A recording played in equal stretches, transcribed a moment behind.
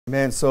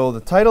Man, so the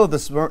title of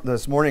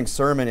this morning's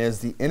sermon is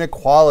The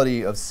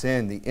Inequality of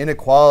Sin. The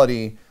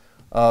Inequality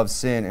of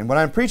Sin. And what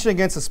I'm preaching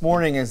against this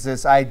morning is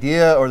this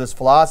idea or this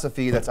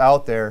philosophy that's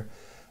out there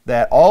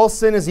that all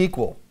sin is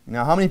equal.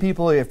 Now, how many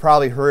people have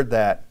probably heard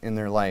that in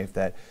their life?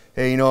 That,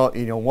 hey,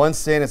 one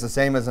sin is the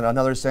same as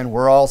another sin.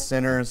 We're all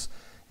sinners,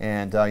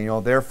 and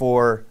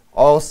therefore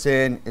all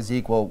sin is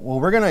equal. Well,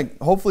 we're going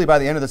to, hopefully by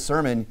the end of the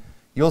sermon,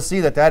 you'll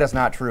see that that is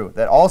not true.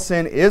 That all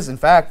sin is, in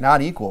fact,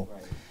 not equal.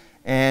 Right.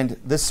 And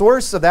the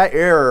source of that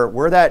error,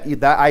 where that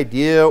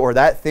idea or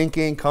that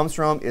thinking comes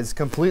from, is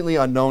completely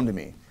unknown to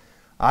me.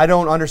 I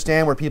don't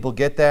understand where people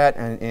get that,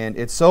 and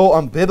it's so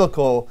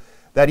unbiblical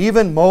that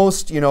even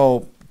most,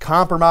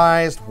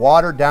 compromised,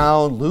 watered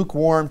down,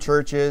 lukewarm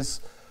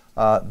churches,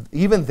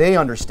 even they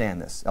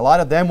understand this. A lot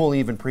of them will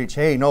even preach,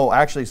 hey, no,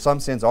 actually some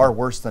sins are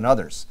worse than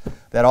others,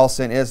 that all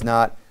sin is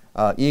not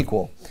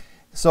equal.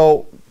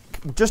 So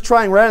just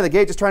trying right out of the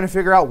gate, just trying to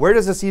figure out, where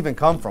does this even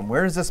come from?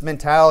 Where does this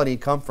mentality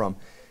come from?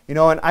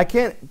 And I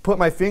can't put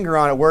my finger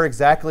on it where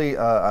exactly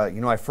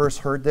I first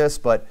heard this,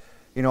 but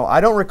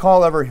I don't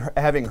recall ever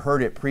having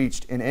heard it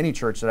preached in any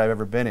church that I've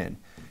ever been in.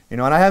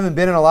 And I haven't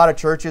been in a lot of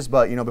churches,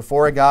 but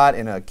before I got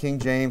in a King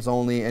James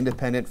only,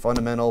 independent,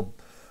 fundamental,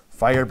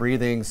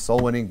 fire-breathing,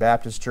 soul-winning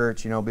Baptist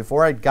church,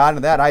 before I got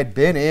into that, I'd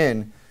been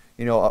in,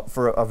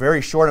 for a very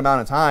short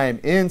amount of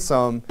time in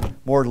some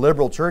more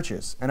liberal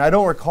churches. And I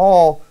don't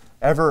recall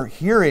ever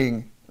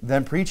hearing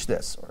them preach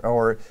this,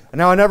 or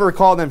now I never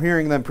recall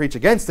hearing them preach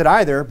against it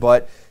either.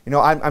 But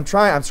I'm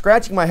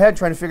scratching my head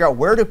trying to figure out,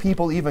 where do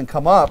people even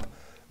come up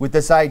with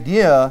this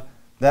idea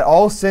that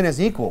all sin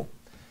is equal?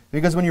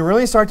 Because when you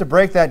really start to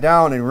break that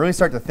down and really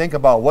start to think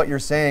about what you're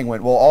saying,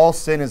 when all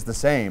sin is the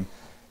same,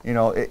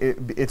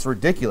 it's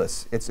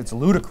ridiculous. It's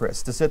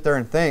ludicrous to sit there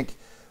and think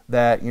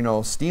that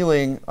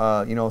stealing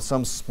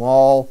some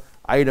small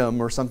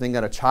item or something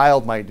that a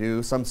child might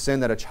do, some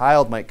sin that a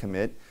child might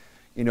commit,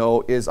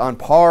 is on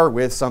par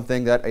with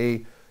something that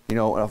a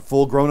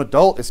full-grown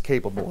adult is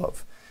capable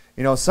of.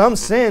 Some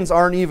sins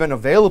aren't even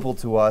available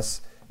to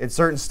us in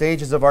certain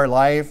stages of our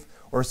life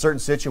or certain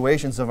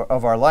situations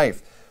of our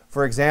life.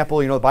 For example,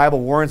 the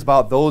Bible warns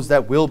about those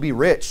that will be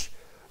rich.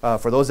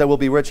 For those that will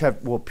be rich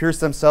will pierce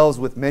themselves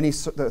with many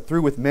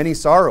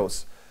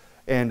sorrows.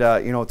 And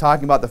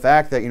talking about the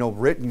fact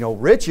that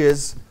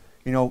riches,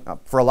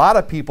 for a lot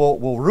of people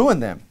will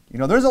ruin them.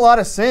 There's a lot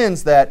of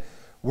sins that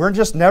we're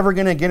just never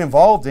going to get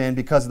involved in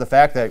because of the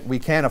fact that we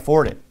can't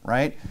afford it,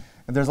 right?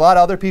 And there's a lot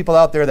of other people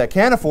out there that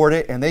can afford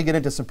it, and they get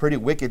into some pretty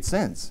wicked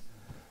sins.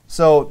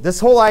 So this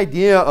whole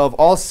idea of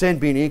all sin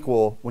being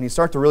equal, when you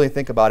start to really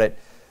think about it,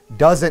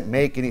 doesn't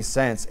make any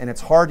sense, and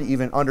it's hard to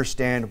even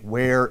understand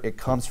where it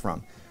comes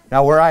from.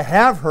 Now, where I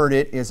have heard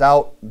it is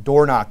out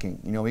door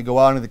knocking. We go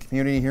out into the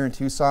community here in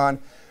Tucson,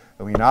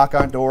 and we knock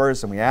on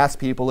doors, and we ask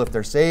people if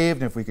they're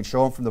saved, and if we can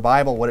show them from the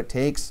Bible what it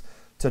takes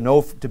to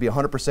know, to be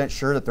 100%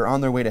 sure that they're on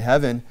their way to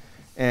heaven.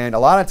 And a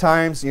lot of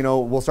times,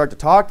 we'll start to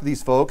talk to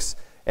these folks,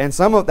 and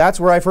that's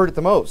where I've heard it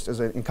the most, is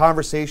in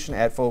conversation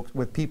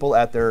with people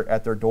at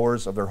their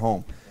doors of their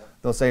home.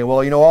 They'll say,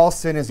 well, all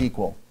sin is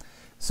equal.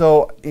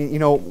 So,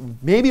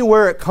 maybe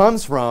where it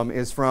comes from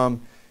is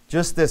from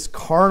just this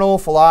carnal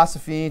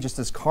philosophy, just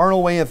this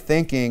carnal way of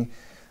thinking,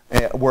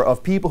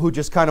 of people who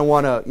just kind of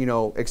want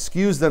to,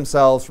 excuse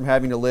themselves from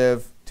having to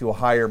live to a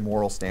higher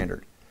moral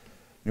standard.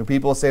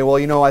 People say, well,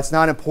 it's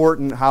not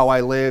important how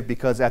I live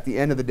because at the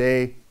end of the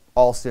day,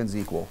 all sin's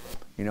equal.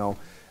 It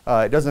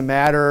doesn't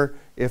matter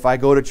if I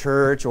go to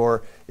church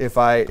or if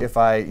I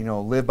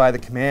live by the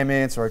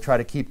commandments or I try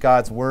to keep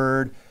God's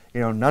word.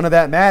 None of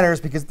that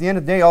matters because at the end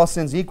of the day, all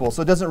sin's equal.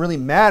 So it doesn't really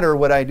matter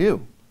what I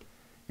do.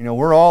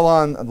 We're all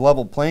on a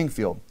level playing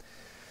field.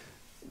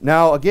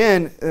 Now,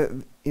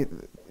 again,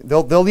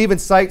 they'll even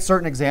cite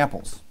certain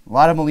examples. A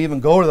lot of them will even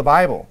go to the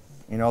Bible.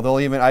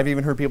 I've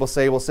even heard people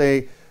say,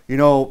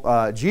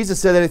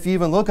 Jesus said that if you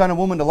even look on a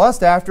woman to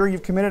lust after,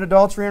 you've committed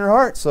adultery in her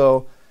heart.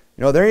 So,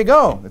 there you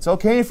go. It's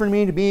okay for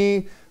me to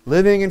be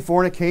living in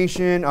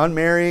fornication,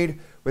 unmarried,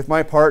 with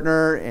my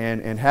partner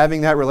and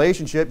having that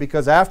relationship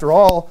because after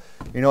all,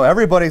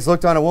 everybody's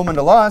looked on a woman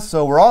to lust,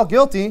 so we're all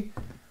guilty.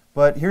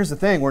 But here's the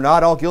thing, we're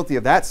not all guilty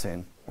of that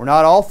sin. We're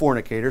not all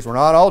fornicators, we're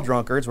not all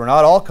drunkards, we're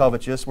not all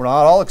covetous, we're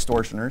not all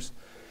extortioners.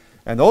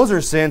 And those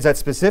are sins that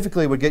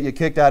specifically would get you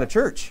kicked out of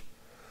church.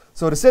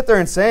 So to sit there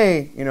and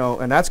say,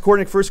 and that's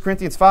according to 1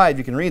 Corinthians 5,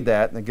 you can read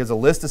that, and it gives a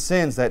list of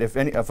sins that if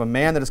a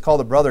man that is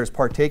called a brother is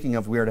partaking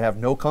of, we are to have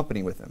no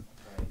company with him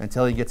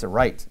until he gets it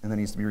right, and then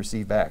he's to be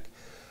received back.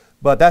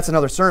 But that's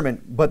another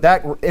sermon. But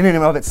that in and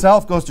of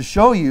itself goes to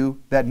show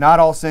you that not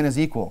all sin is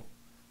equal.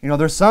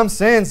 There's some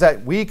sins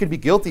that we could be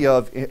guilty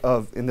of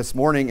in this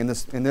morning in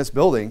this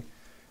building,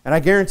 and I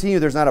guarantee you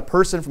there's not a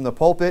person from the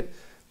pulpit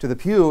to the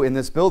pew in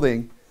this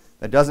building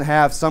that doesn't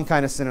have some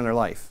kind of sin in their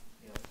life.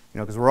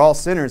 Because we're all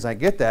sinners, I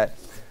get that.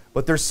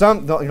 But there's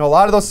some, a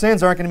lot of those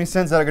sins aren't going to be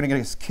sins that are going to get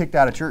us kicked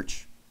out of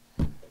church,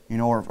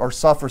 or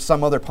suffer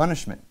some other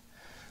punishment.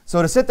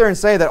 So to sit there and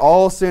say that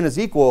all sin is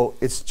equal,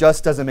 it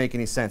just doesn't make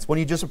any sense when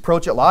you just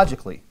approach it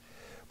logically.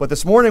 But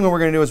this morning what we're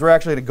going to do is we're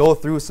actually going to go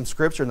through some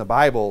scripture in the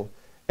Bible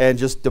and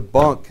just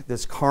debunk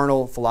this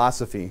carnal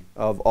philosophy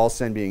of all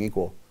sin being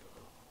equal.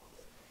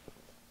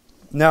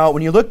 Now,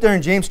 when you look there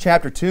in James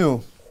chapter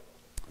 2,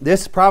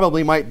 this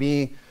probably might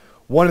be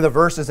one of the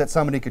verses that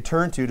somebody could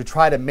turn to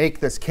try to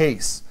make this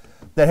case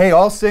that, hey,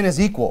 all sin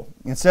is equal.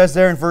 It says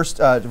there in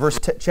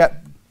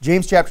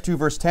James chapter 2,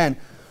 verse 10,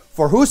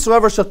 "For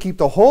whosoever shall keep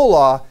the whole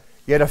law,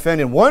 yet offend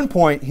in one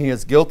point, he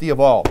is guilty of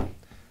all."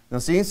 Now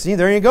see,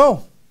 there you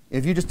go.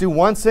 If you just do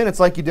one sin,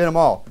 it's like you did them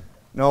all.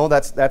 No,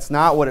 that's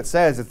not what it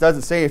says. It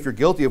doesn't say if you're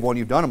guilty of one,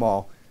 you've done them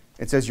all.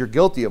 It says you're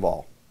guilty of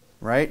all,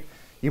 right?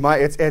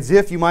 It's as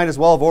if you might as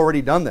well have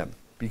already done them,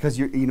 because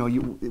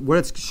what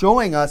it's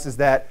showing us is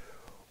that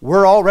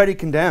we're already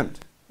condemned.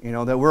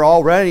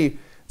 That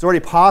it's already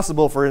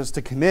possible for us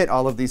to commit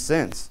all of these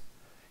sins.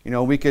 We've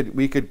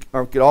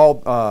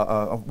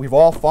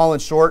all fallen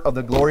short of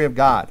the glory of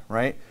God,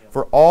 right?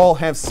 For all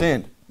have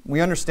sinned.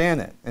 We understand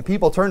that. And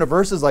people turn to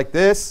verses like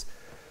this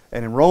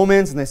and in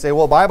Romans and they say,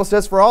 well, the Bible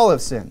says for all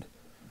have sinned.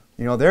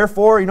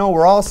 Therefore,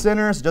 we're all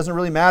sinners. It doesn't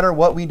really matter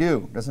what we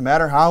do. It doesn't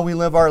matter how we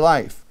live our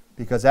life,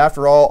 because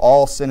after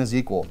all sin is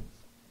equal.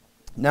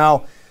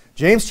 Now,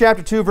 James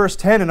chapter 2, verse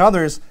 10 and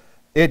others,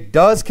 it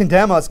does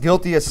condemn us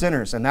guilty as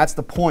sinners, and that's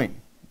the point.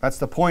 That's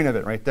the point of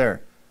it right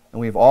there.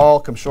 And we've all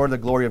come short of the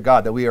glory of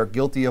God, that we are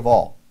guilty of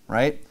all,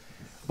 right?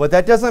 But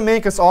that doesn't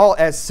make us all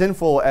as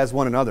sinful as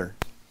one another,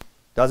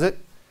 does it?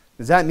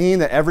 Does that mean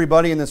that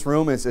everybody in this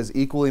room is as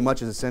equally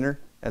much as a sinner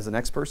as the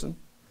next person?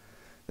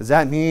 Does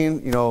that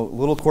mean,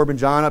 little Corbin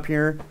John up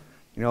here,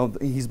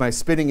 he's my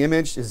spitting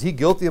image. Is he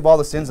guilty of all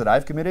the sins that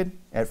I've committed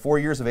at 4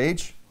 years of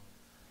age?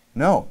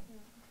 No.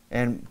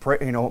 And pray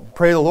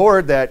the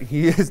Lord that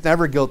he is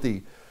never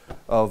guilty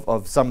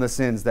of some of the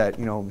sins that,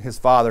 his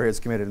father has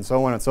committed, and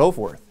so on and so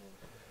forth.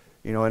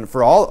 And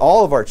for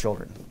all of our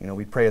children,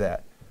 we pray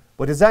that.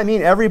 But does that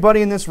mean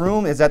everybody in this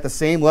room is at the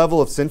same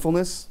level of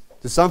sinfulness?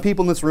 Do some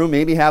people in this room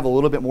maybe have a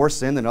little bit more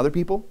sin than other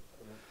people?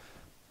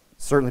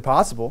 Certainly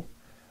possible.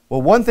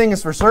 Well, one thing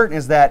is for certain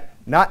is that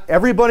not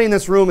everybody in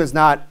this room is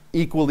not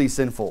equally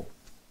sinful.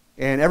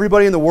 And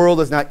everybody in the world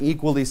is not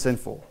equally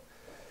sinful.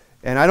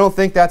 And I don't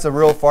think that's a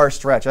real far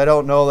stretch. I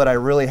don't know that I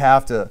really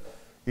have to,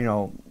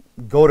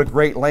 go to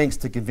great lengths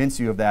to convince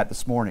you of that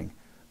this morning.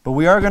 But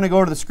we are going to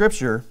go to the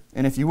scripture,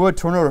 and if you would,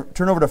 turn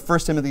over to 1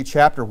 Timothy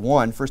chapter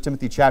 1, 1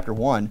 Timothy chapter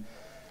 1,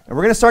 and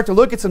we're going to start to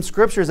look at some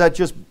scriptures that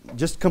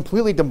just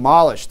completely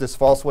demolish this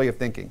false way of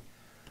thinking.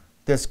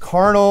 This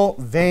carnal,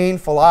 vain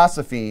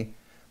philosophy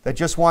that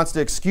just wants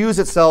to excuse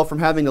itself from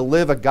having to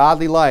live a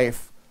godly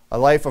life, a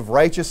life of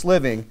righteous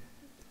living,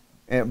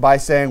 and by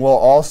saying, well,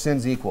 all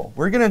sin's equal.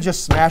 We're going to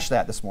just smash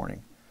that this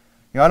morning.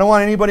 I don't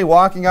want anybody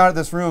walking out of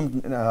this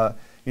room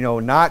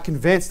not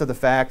convinced of the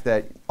fact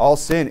that all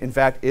sin, in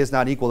fact, is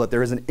not equal, that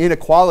there is an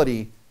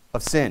inequality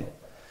of sin.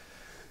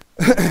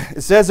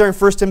 It says there in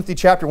 1 Timothy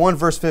chapter 1,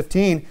 verse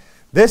 15,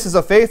 "This is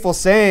a faithful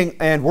saying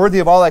and worthy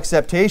of all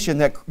acceptation,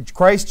 that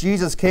Christ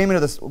Jesus came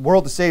into this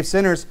world to save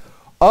sinners,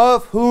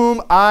 of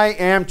whom I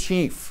am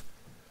chief."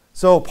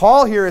 So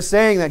Paul here is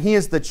saying that he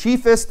is the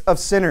chiefest of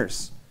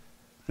sinners.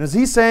 And is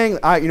he saying,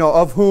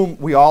 of whom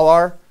we all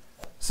are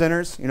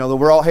sinners? That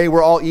we're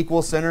all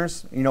equal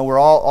sinners. We're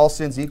all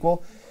sins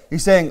equal.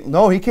 He's saying,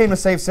 no, he came to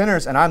save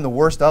sinners, and I'm the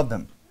worst of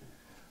them.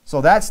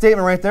 So that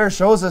statement right there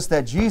shows us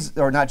that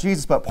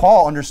but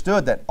Paul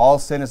understood that all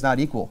sin is not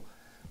equal,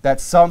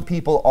 that some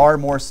people are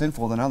more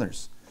sinful than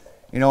others.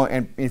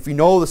 And if you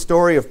know the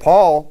story of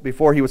Paul,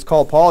 before he was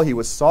called Paul, he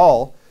was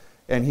Saul,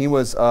 and he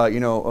was,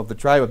 of the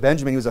tribe of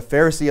Benjamin. He was a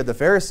Pharisee of the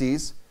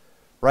Pharisees,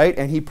 right?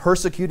 And he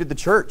persecuted the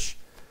church.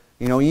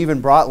 He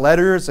even brought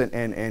letters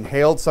and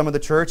hailed some of the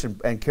church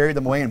and carried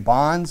them away in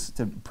bonds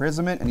to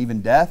imprisonment and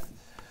even death.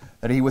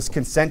 That he was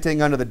consenting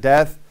unto the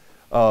death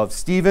of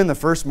Stephen, the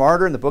first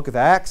martyr in the book of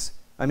Acts.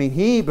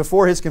 He,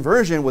 before his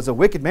conversion, was a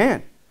wicked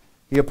man.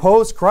 He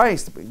opposed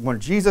Christ. When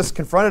Jesus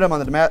confronted him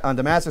on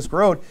Damascus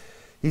Road,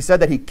 he said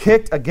that he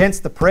kicked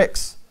against the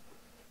pricks.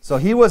 So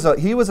he was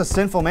a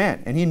sinful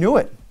man, and he knew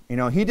it.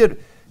 He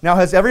did. Now,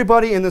 has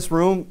everybody in this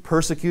room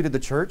persecuted the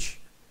church?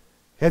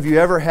 Have you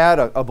ever had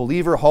a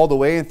believer hauled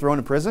away and thrown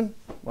in prison,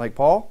 like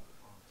Paul?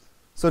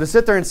 So to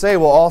sit there and say,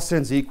 well, all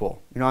sin's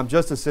equal, I'm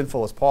just as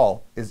sinful as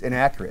Paul, is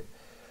inaccurate.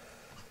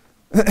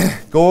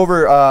 Go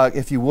over,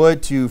 if you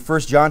would, to 1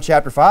 John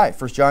chapter 5.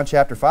 1 John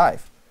chapter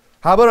 5.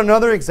 How about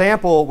another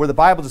example where the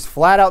Bible just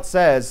flat out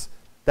says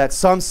that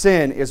some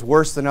sin is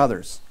worse than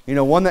others?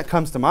 One that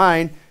comes to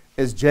mind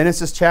is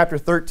Genesis chapter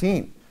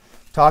 13,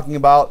 talking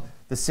about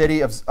the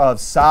city of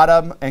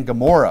Sodom and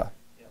Gomorrah.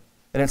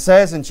 And it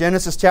says in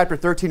Genesis chapter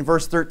 13,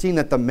 verse 13,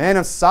 that the men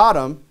of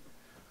Sodom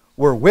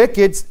were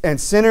wicked and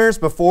sinners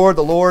before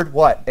the Lord,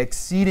 what?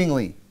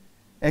 Exceedingly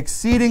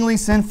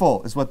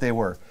sinful is what they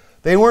were.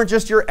 They weren't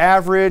just your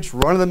average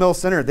run-of-the-mill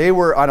sinner. They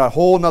were on a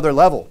whole nother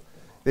level.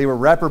 They were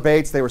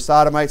reprobates, they were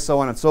sodomites, so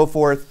on and so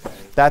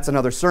forth. That's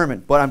another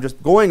sermon. But I'm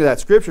just going to that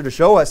scripture to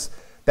show us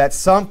that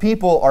some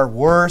people are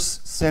worse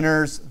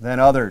sinners than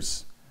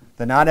others.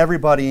 That not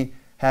everybody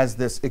has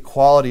this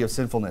equality of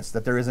sinfulness.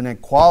 That there is an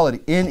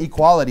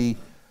inequality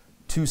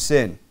to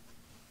sin.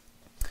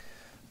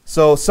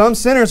 So some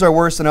sinners are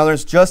worse than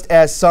others, just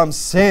as some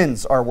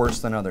sins are worse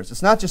than others.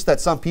 It's not just that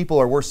some people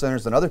are worse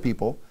sinners than other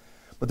people,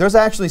 but there's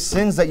actually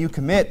sins that you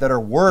commit that are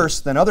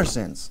worse than other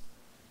sins.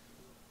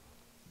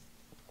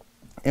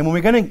 And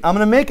I'm going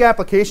to make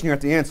application here at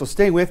the end, so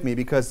stay with me,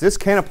 because this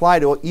can apply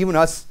to even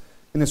us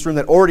in this room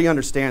that already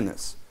understand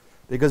this.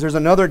 Because there's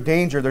another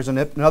danger, there's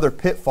another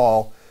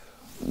pitfall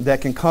that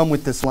can come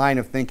with this line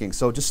of thinking.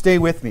 So just stay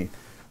with me.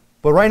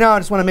 But right now I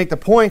just want to make the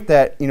point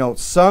that,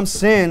 some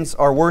sins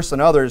are worse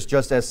than others,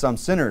 just as some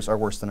sinners are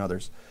worse than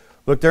others.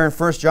 Look there in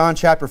 1 John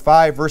chapter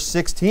 5, verse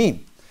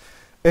 16.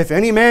 If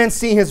any man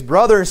see his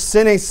brother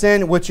sin a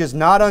sin which is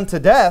not unto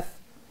death,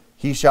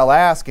 he shall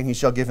ask, and he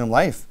shall give him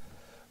life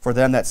for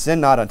them that sin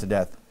not unto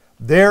death.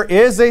 There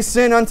is a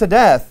sin unto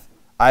death.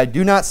 I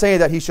do not say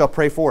that he shall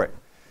pray for it.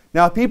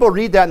 Now, people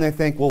read that and they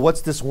think, well,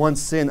 what's this one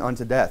sin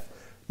unto death?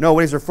 No,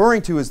 what he's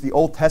referring to is the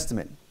Old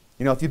Testament.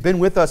 If you've been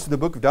with us through the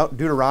book of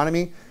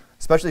Deuteronomy,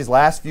 especially these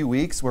last few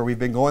weeks where we've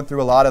been going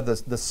through a lot of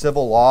the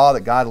civil law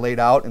that God laid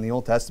out in the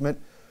Old Testament,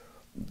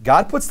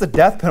 God puts the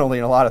death penalty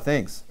in a lot of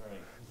things. Right.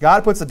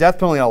 God puts the death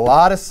penalty in a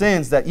lot of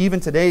sins that even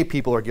today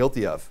people are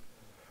guilty of.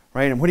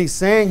 Right? And what he's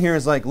saying here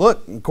is like,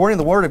 look, according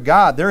to the Word of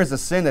God, there is a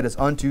sin that is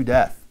unto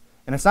death.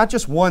 And it's not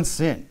just one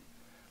sin.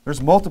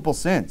 There's multiple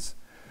sins.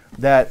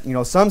 That,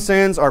 some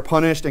sins are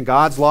punished in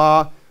God's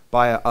law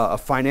by a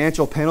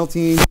financial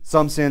penalty.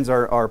 Some sins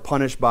are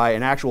punished by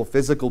an actual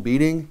physical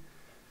beating.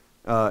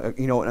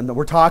 And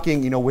we're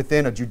talking,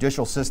 within a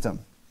judicial system.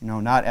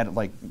 Not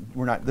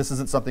at this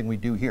isn't something we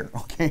do here,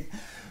 okay?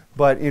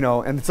 But,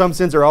 and some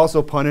sins are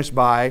also punished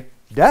by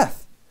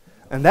death.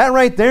 And that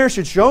right there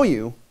should show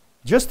you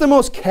just the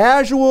most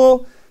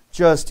casual,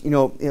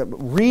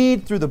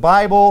 read through the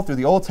Bible, through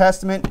the Old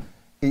Testament,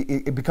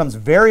 it becomes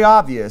very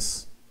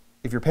obvious,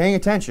 if you're paying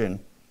attention,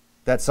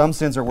 that some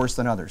sins are worse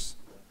than others.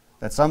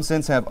 That some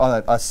sins have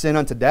a sin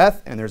unto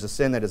death, and there's a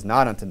sin that is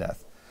not unto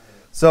death.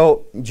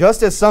 So,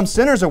 just as some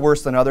sinners are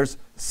worse than others,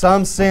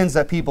 some sins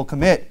that people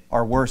commit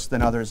are worse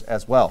than others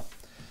as well.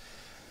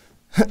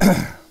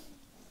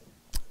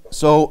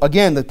 So,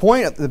 again, the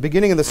point at the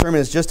beginning of the sermon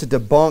is just to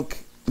debunk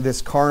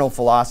this carnal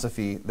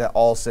philosophy that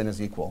all sin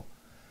is equal.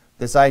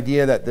 This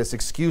idea that this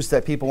excuse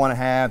that people want to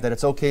have, that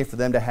it's okay for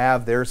them to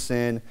have their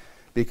sin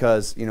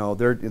because,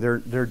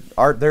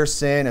 their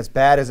sin, as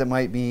bad as it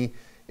might be,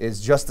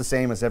 is just the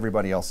same as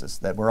everybody else's,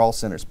 that we're all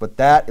sinners. But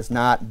that is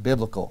not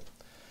biblical.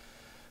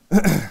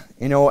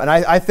 And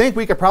I think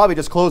we could probably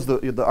just close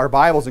our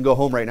Bibles and go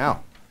home right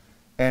now.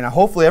 And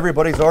hopefully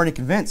everybody's already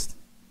convinced.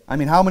 I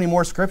mean, how many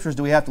more scriptures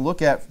do we have to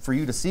look at for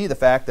you to see the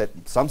fact that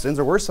some sins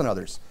are worse than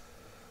others?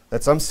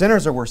 That some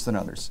sinners are worse than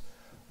others?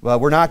 Well,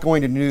 we're not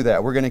going to do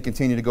that. We're going to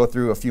continue to go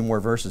through a few more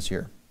verses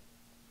here.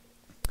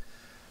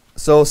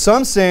 So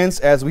some sins,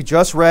 as we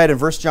just read in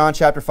 1 John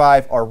chapter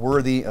 5, are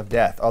worthy of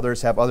death.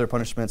 Others have other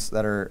punishments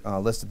that are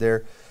listed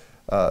there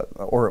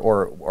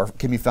or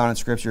can be found in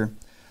Scripture.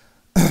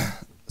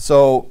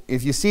 So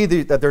if you see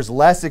that there's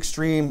less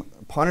extreme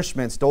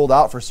punishments doled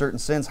out for certain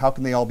sins, how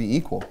can they all be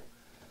equal?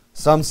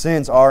 Some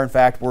sins are, in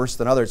fact, worse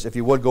than others. If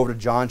you would, go to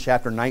John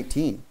chapter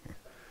 19.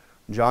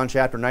 John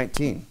chapter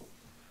 19.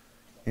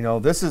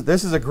 This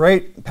is a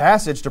great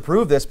passage to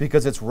prove this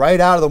because it's right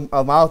out of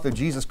the mouth of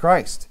Jesus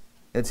Christ.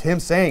 It's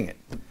him saying it.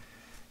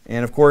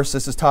 And, of course,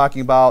 this is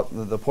talking about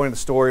the point of the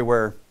story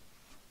where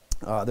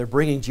they're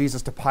bringing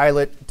Jesus to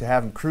Pilate to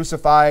have him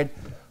crucified.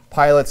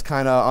 Pilate's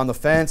kind of on the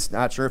fence,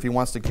 not sure if he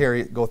wants to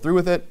go through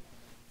with it.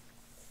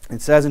 It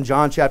says in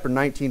John chapter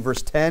 19,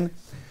 verse 10,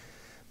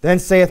 Then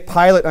saith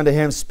Pilate unto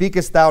him,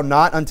 Speakest thou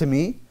not unto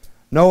me?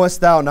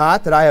 Knowest thou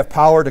not that I have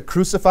power to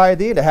crucify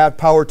thee, to have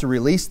power to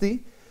release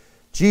thee?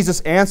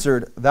 Jesus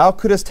answered, Thou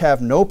couldst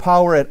have no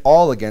power at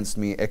all against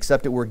me,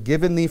 except it were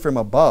given thee from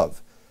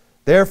above.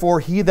 Therefore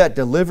he that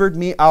delivered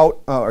me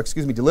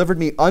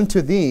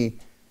unto thee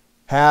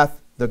hath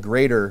the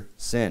greater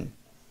sin.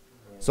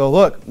 So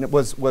look,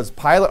 was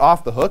Pilate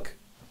off the hook?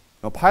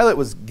 No, Pilate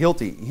was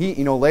guilty.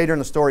 He, later in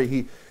the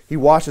story, he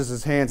washes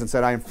his hands and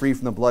said, I am free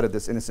from the blood of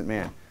this innocent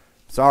man.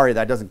 Sorry,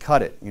 that doesn't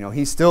cut it.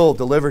 He still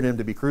delivered him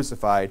to be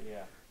crucified.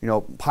 Yeah.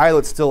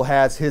 Pilate still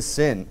has his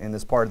sin in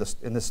this part of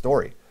in this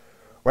story.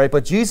 Right?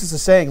 But Jesus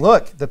is saying,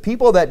 look, the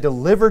people that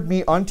delivered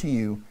me unto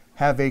you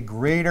have a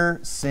greater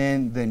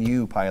sin than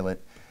you, Pilate.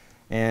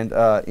 And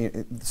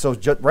so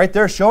right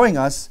there showing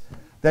us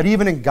that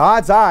even in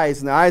God's eyes,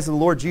 in the eyes of the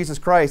Lord Jesus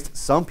Christ,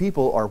 some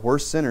people are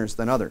worse sinners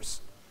than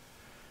others.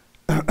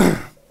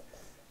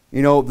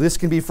 This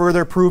can be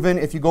further proven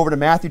if you go over to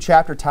Matthew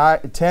chapter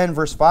 10,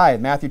 verse 5.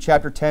 Matthew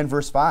chapter 10,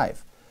 verse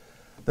 5.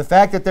 The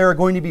fact that there are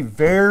going to be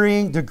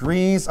varying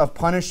degrees of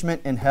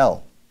punishment in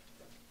hell.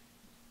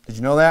 Did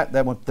you know that?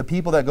 That when the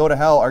people that go to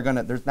hell are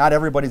not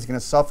everybody's going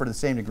to suffer to the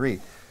same degree.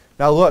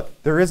 Now look,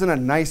 there isn't a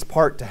nice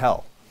part to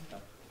hell.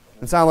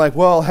 It's not like,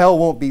 well, hell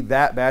won't be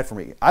that bad for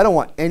me. I don't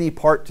want any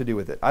part to do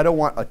with it. I don't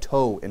want a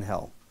toe in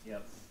hell.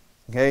 Yep.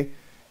 Okay?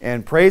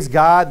 And praise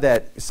God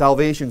that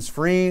salvation's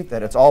free,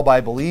 that it's all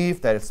by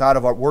belief, that it's not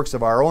of our works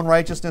of our own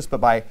righteousness, but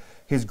by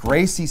his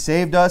grace he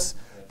saved us,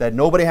 that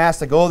nobody has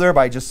to go there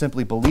by just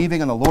simply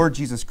believing in the Lord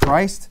Jesus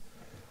Christ.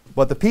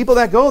 But the people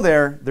that go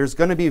there, there's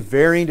going to be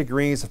varying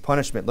degrees of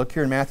punishment. Look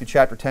here in Matthew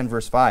chapter 10,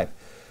 verse 5.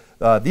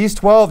 These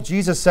 12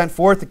 Jesus sent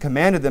forth and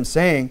commanded them,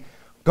 saying,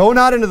 Go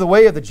not into the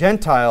way of the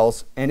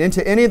Gentiles, and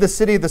into any of the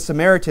city of the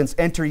Samaritans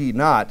enter ye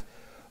not,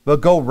 but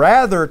go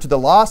rather to the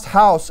lost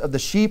house of the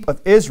sheep of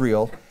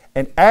Israel,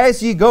 and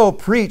as ye go,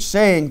 preach,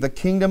 saying, The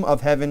kingdom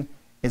of heaven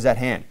is at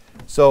hand.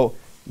 So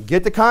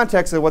get the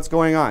context of what's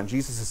going on.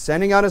 Jesus is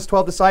sending out his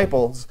 12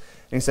 disciples,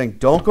 and he's saying,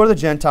 don't go to the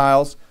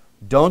Gentiles,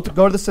 don't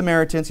go to the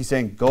Samaritans. He's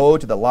saying, go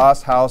to the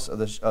lost house of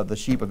the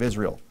sheep of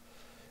Israel.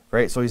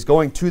 Right? So he's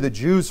going to the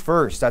Jews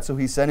first. That's who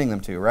he's sending them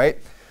to, right?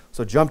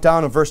 So jump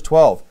down to verse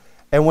 12.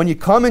 And when you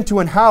come into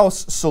an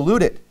house,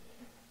 salute it.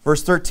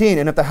 Verse 13,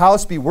 and if the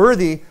house be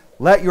worthy,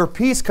 let your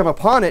peace come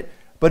upon it,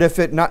 but if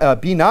it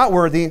be not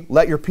worthy,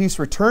 let your peace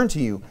return to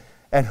you.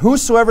 And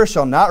whosoever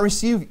shall not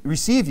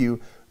receive you,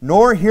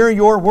 nor hear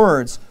your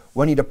words,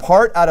 when you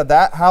depart out of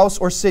that house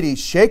or city,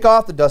 shake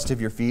off the dust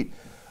of your feet.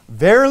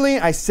 Verily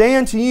I say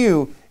unto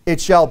you, it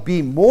shall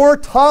be more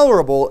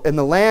tolerable in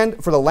the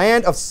land for the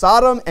land of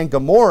Sodom and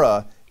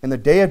Gomorrah in the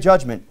day of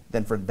judgment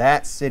than for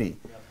that city.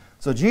 Yep.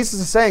 So Jesus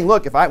is saying,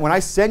 look, when I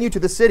send you to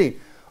the city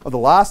of the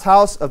lost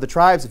house of the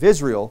tribes of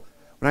Israel,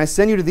 when I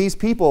send you to these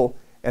people,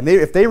 and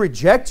if they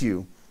reject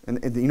you,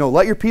 and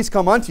let your peace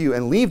come unto you,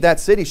 and leave that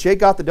city,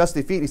 shake off the dust of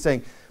your feet. He's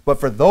saying, but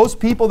for those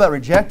people that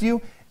reject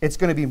you, it's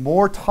going to be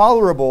more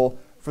tolerable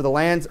for the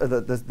lands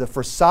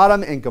for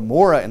Sodom and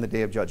Gomorrah in the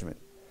day of judgment.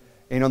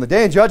 And, the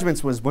day of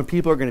judgments was when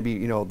people are going to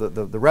be,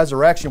 the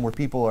resurrection, where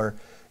people are,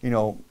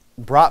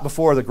 brought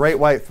before the great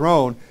white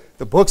throne.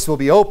 The books will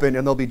be opened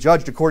and they'll be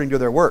judged according to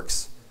their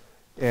works,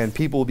 and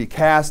people will be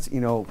cast,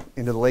 into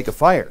the lake of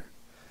fire.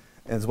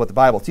 And that's what the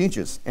Bible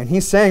teaches. And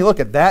he's saying, look,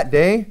 at that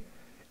day,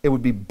 it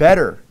would be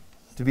better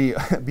to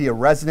be a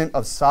resident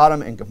of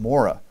Sodom and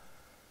Gomorrah,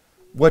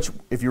 which,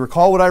 if you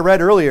recall what I read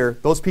earlier,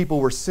 those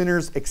people were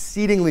sinners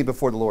exceedingly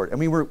before the Lord. And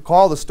we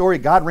recall the story,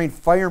 God rained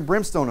fire and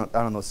brimstone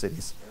down on those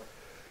cities.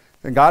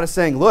 And God is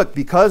saying, look,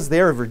 because they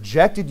have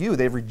rejected you,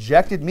 they've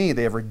rejected me,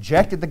 they have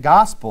rejected the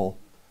gospel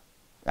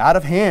out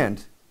of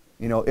hand,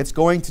 it's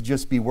going to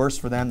just be worse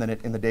for them than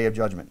in the day of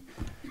judgment.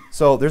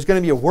 So there's going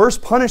to be a worse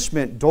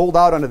punishment doled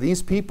out unto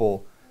these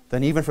people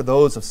than even for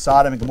those of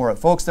Sodom and Gomorrah.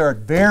 Folks, there are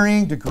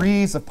varying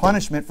degrees of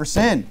punishment for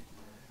sin.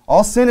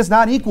 All sin is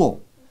not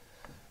equal.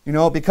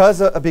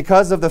 Because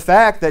of the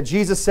fact that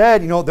Jesus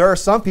said, there are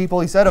some people,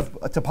 he said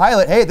to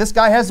Pilate, hey, this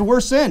guy has the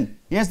worst sin.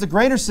 He has the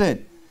greater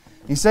sin.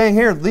 He's saying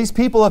here, these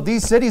people of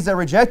these cities that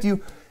reject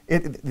you,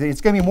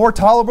 it's going to be more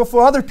tolerable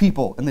for other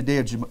people in the day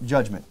of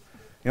judgment.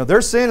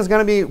 Their sin is going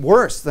to be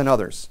worse than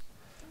others.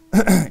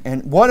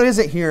 And what is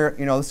it here,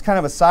 this is kind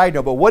of a side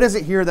note, but what is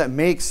it here that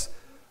makes,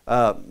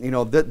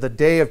 the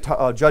day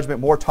of judgment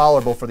more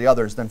tolerable for the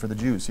others than for the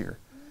Jews here?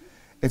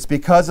 It's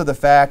because of the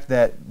fact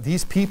that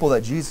these people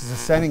that Jesus is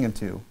sending them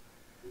to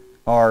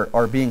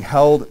are being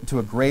held to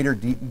a greater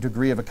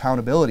degree of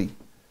accountability,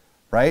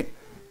 right?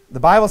 The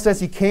Bible says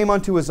he came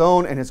unto his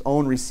own, and his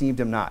own received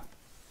him not,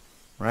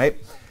 right?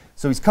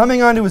 So he's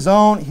coming unto his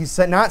own. He's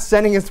not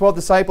sending his 12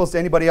 disciples to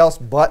anybody else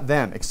but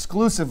them,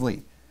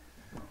 exclusively.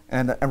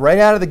 And right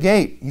out of the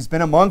gate, he's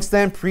been amongst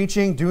them,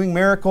 preaching, doing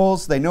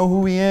miracles. They know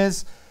who he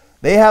is.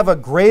 They have a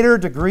greater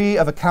degree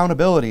of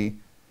accountability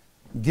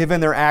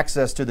given their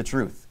access to the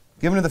truth,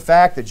 given to the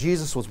fact that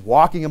Jesus was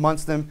walking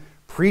amongst them,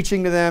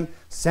 preaching to them,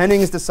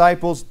 sending his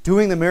disciples,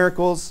 doing the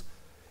miracles.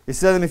 He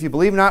said to them, if you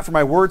believe not for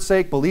my word's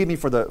sake, believe me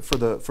for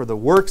the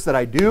works that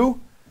I do.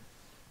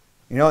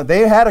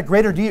 They had a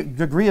greater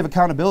degree of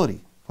accountability,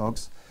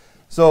 folks.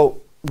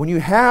 So when you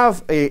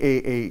have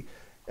a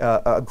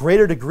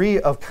greater degree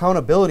of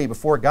accountability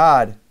before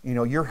God,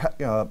 you're,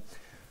 how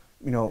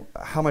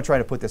am I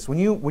trying to put this? When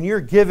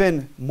you're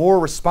given more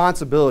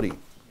responsibility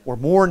or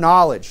more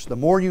knowledge, the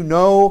more you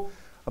know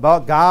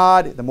about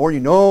God, the more you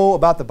know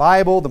about the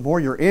Bible, the more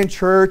you're in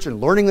church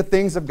and learning the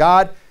things of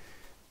God,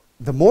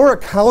 the more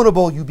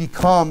accountable you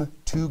become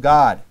to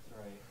God.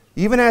 Right.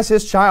 Even as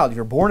his child, if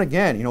you're born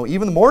again,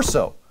 even more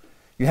so.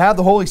 You have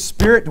the Holy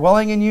Spirit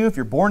dwelling in you. If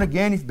you're born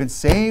again, you've been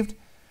saved,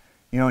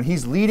 and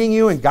he's leading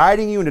you and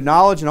guiding you into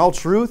knowledge and all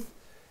truth.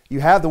 You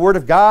have the Word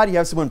of God. You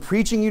have someone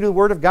preaching you to the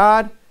Word of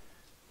God.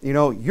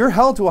 You're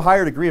held to a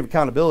higher degree of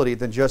accountability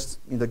than just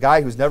the guy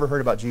who's never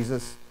heard about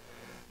Jesus,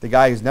 the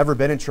guy who's never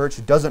been in church,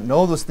 who doesn't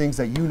know those things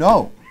that you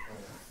know.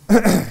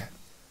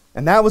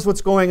 And that was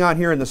what's going on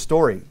here in the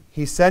story.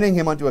 He's sending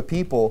him unto a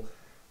people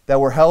that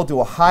were held to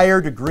a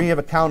higher degree of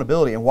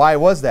accountability. And why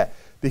was that?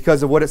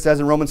 Because of what it says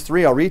in Romans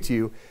 3. I'll read to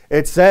you.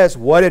 It says,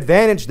 what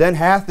advantage then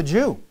hath the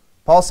Jew?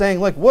 Paul's saying,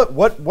 look,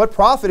 what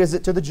profit is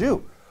it to the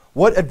Jew?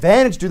 What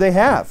advantage do they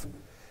have?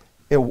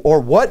 Or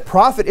what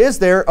profit is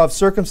there of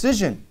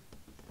circumcision?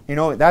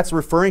 That's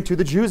referring to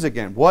the Jews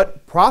again.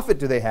 What profit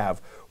do they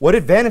have? What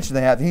advantage do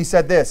they have? And he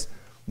said this,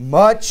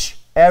 much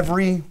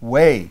every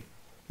way.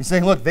 He's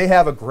saying, look, they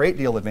have a great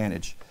deal of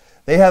advantage.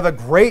 They have a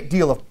great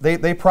deal of,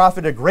 they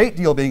profit a great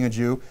deal being a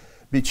Jew,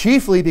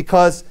 chiefly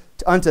because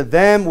unto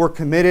them were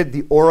committed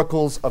the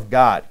oracles of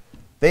God.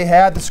 They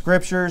had the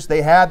scriptures,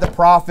 they had the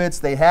prophets,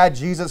 they had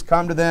Jesus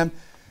come to them.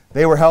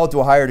 They were held to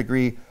a higher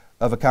degree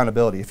of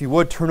accountability. If you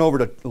would, turn over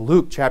to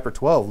Luke chapter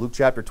 12. Luke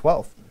chapter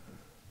 12.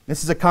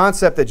 This is a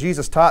concept that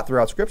Jesus taught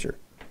throughout Scripture.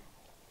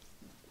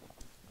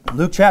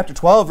 Luke chapter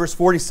 12, verse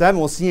 47,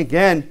 we'll see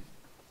again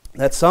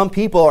that some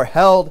people are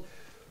held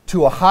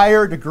to a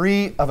higher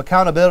degree of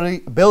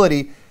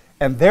accountability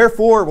and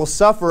therefore will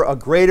suffer a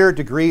greater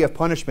degree of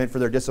punishment for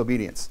their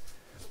disobedience.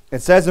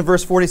 It says in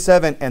verse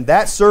 47, "And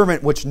that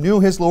servant which knew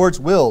his Lord's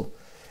will,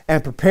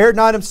 and prepared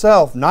not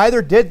himself,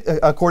 neither did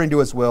according to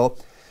his will,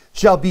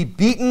 shall be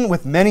beaten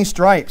with many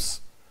stripes.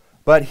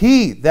 But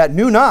he that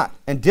knew not,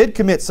 and did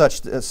commit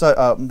such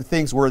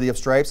things worthy of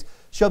stripes,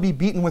 shall be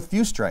beaten with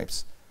few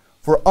stripes.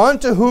 For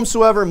unto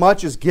whomsoever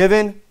much is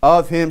given,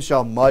 of him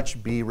shall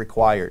much be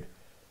required.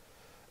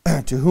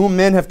 To whom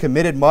men have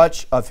committed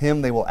much, of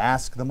him they will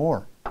ask the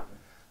more."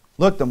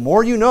 Look, the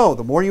more you know,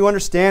 the more you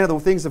understand the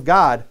things of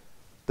God,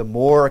 the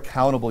more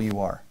accountable you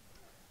are.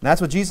 And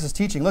that's what Jesus is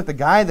teaching. Look, the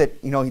guy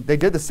that, they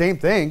did the same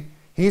thing.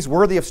 He's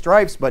worthy of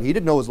stripes, but he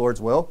didn't know his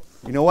Lord's will.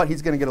 You know what?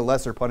 He's going to get a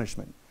lesser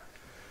punishment.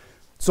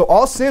 So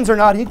all sins are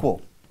not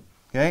equal.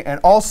 Okay?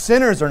 And all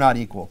sinners are not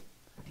equal.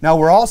 Now,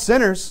 we're all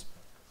sinners.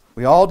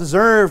 We all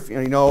deserve,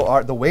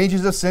 the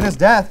wages of sin is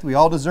death. We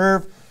all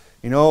deserve,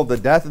 the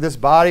death of this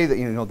body,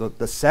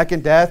 the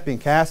second death, being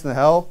cast into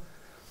hell.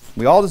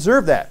 We all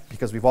deserve that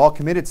because we've all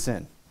committed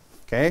sin.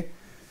 Okay?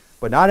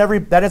 But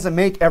that doesn't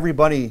make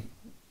everybody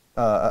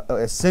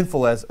as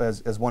sinful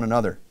as one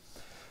another.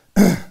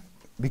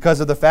 Because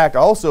of the fact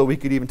also, we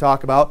could even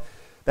talk about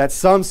that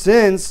some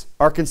sins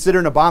are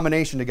considered an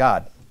abomination to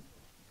God.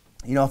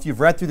 If you've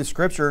read through the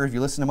Scripture, if you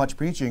listen to much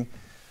preaching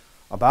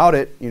about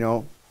it,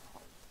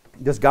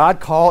 does God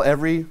call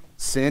every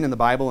sin in the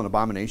Bible an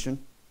abomination?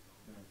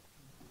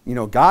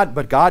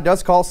 But God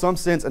does call some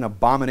sins an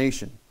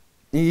abomination.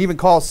 He even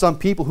calls some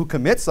people who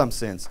commit some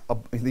sins,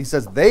 he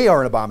says they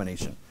are an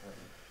abomination.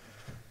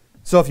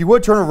 So if you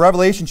would turn to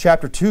Revelation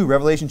chapter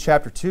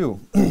 2,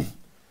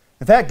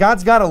 In fact,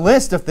 God's got a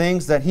list of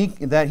things that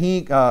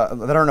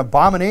are an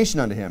abomination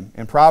unto him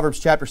in Proverbs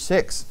chapter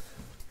 6.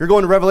 You're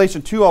going to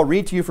Revelation 2, I'll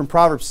read to you from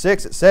Proverbs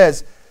 6. It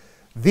says,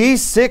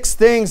 "These 6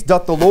 things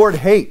doth the Lord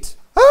hate."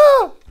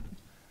 Ah!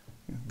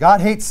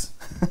 God hates.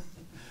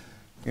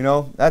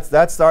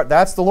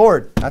 That's the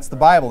Lord. That's the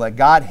Bible, that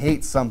God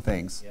hates some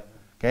things.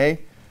 Okay?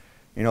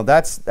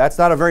 That's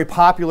not a very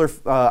popular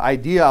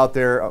idea out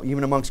there,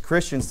 even amongst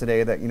Christians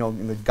today,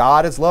 that,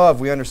 God is love.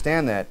 We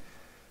understand that.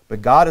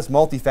 But God is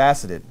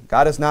multifaceted.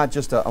 God is not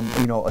just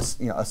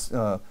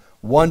a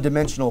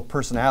one-dimensional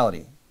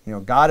personality.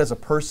 God is a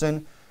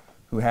person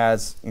who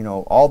has,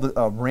 all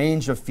the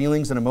range of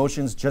feelings and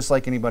emotions just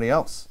like anybody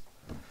else.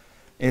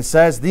 It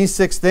says, "These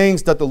 6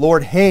 things doth the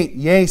Lord hate,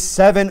 yea,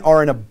 7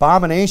 are an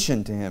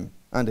abomination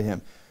unto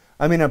him."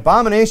 I mean,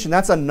 abomination,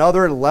 that's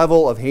another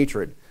level of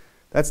hatred.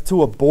 That's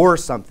to abhor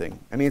something.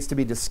 It's to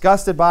be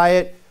disgusted by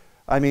it.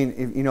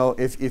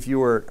 If you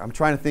were, I'm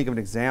trying to think of an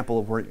example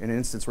of an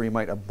instance where you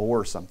might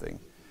abhor something.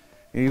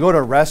 You go to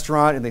a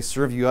restaurant and they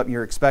serve you up, and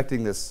you're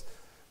expecting this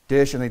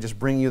dish, and they just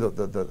bring you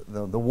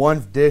the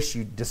one dish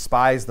you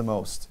despise the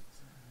most.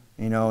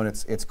 And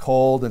it's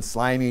cold and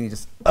slimy, and you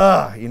just,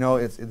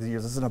 this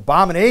is an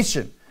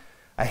abomination.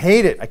 I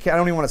hate it. I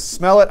don't even want to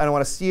smell it. I don't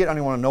want to see it. I don't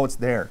even want to know it's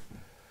there.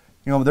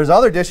 There's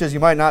other dishes you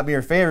might not be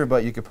your favorite,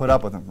 but you could put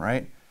up with them,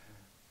 right?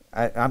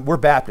 We're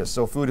Baptists,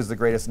 so food is the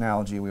greatest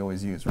analogy we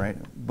always use, right?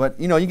 But,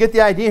 you get the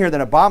idea here that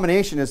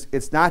abomination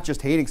it's not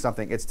just hating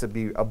something, it's to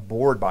be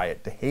abhorred by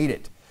it, to hate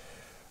it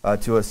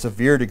to a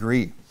severe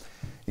degree.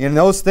 In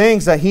those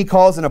things that he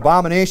calls an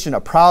abomination,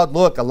 a proud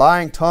look, a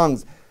lying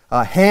tongue,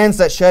 hands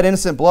that shed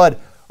innocent blood,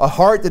 a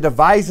heart that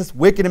deviseth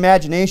wicked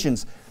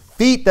imaginations,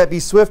 feet that be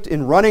swift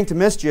in running to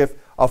mischief,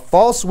 a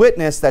false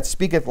witness that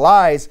speaketh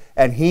lies,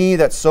 and he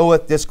that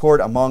soweth discord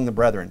among the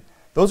brethren.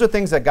 Those are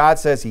things that God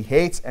says he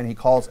hates and he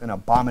calls an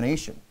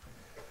abomination.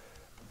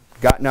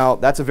 Now,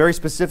 that's a very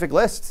specific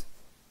list.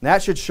 And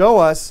that should show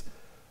us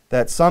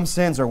that some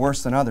sins are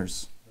worse than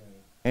others.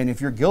 And if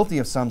you're guilty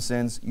of some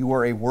sins, you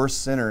are a worse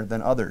sinner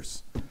than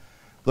others.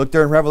 Look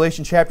there in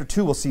Revelation chapter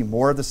 2, we'll see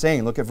more of the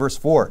same. Look at verse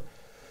 4.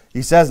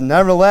 He says,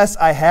 "Nevertheless,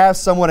 I have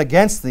somewhat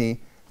against thee,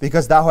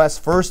 because thou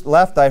hast first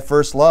left thy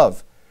first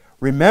love.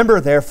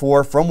 Remember,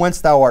 therefore, from whence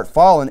thou art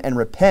fallen, and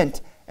repent,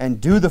 and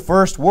do the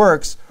first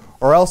works,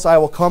 or else I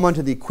will come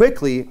unto thee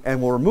quickly,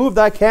 and will remove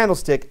thy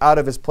candlestick out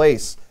of his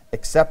place,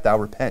 except thou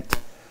repent.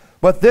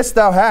 But this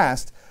thou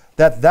hast,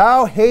 that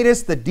thou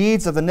hatest the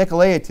deeds of the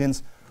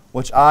Nicolaitans,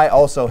 which I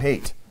also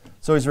hate."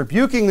 So he's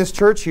rebuking this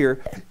church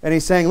here, and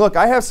he's saying, look,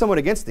 I have somewhat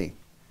against thee.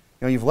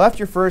 You've left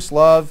your first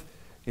love.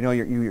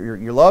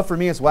 Your love for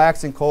me is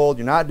waxing cold.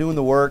 You're not doing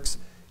the works.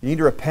 You need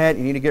to repent.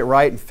 You need to get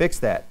right and fix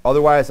that.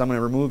 Otherwise, I'm going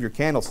to remove your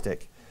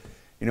candlestick.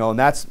 And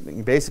that's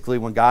basically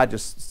when God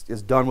just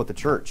is done with the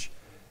church.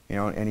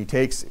 And he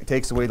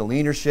takes away the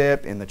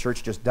leadership, and the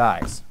church just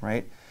dies,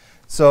 right?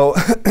 So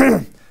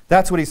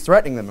that's what he's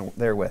threatening them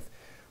there with.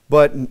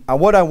 But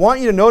what I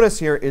want you to notice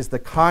here is the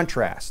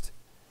contrast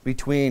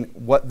between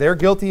what they're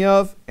guilty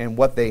of and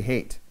what they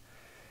hate.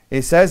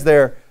 He says,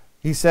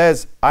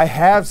 I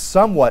have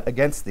somewhat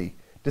against thee.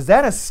 Is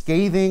that a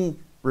scathing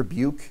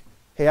rebuke?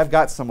 hey, I've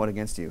got somewhat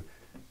against you.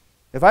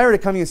 If I were to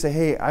come to you and say,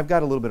 hey, I've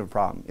got a little bit of a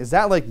problem, is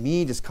that like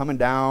me just coming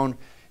down?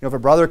 If a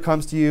brother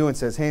comes to you and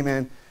says, hey,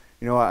 man,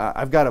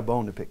 I've got a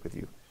bone to pick with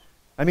you.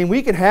 I mean,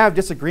 we can have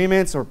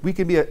disagreements, or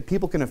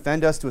people can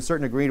offend us to a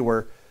certain degree to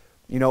where,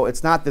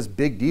 it's not this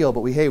big deal,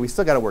 but we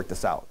still got to work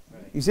this out.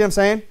 Right. You see what I'm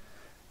saying?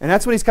 And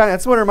that's what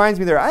that's what reminds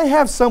me there. I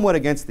have somewhat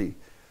against thee.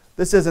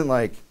 This isn't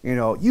like,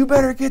 you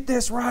better get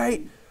this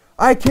right.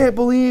 I can't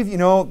believe,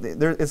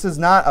 this is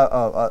not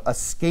a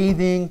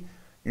scathing,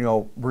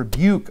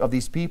 rebuke of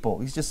these people.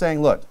 He's just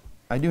saying, look,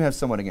 I do have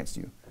somewhat against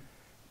you.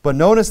 But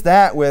notice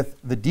that with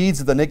the deeds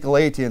of the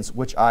Nicolaitans,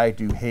 which I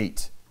do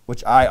hate,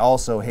 which I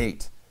also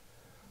hate.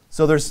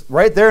 So there's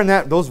right there in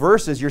those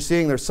verses, you're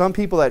seeing there's some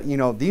people that,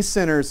 these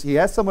sinners, he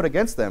has somewhat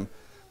against them.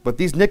 But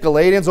these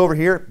Nicolaitans over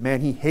here,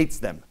 man, he hates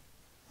them.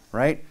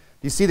 Right? Do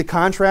you see the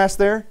contrast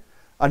there?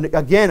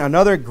 Again,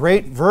 another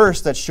great verse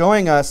that's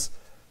showing us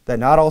that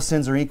not all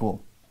sins are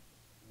equal.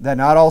 That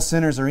not all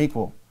sinners are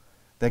equal.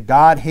 That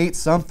God hates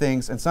some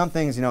things, and some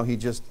things, he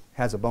just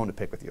has a bone to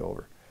pick with you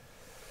over.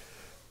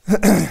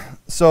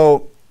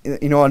 So,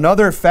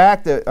 another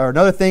fact, or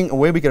another thing, a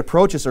way we could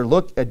approach this or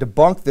look at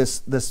debunk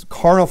this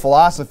carnal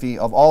philosophy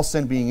of all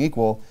sin being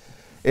equal,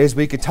 is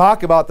we could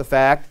talk about the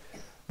fact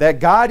that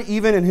God,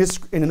 even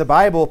in the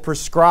Bible,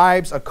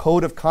 prescribes a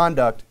code of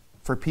conduct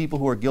for people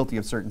who are guilty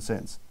of certain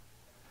sins.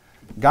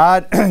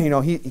 God,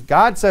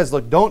 God says,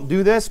 look, don't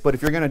do this, but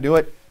if you're going to do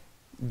it,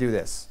 do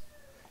this.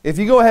 If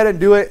you go ahead and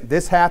do it,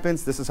 this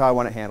happens, this is how I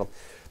want it handled.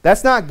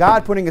 That's not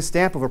God putting a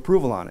stamp of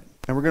approval on it.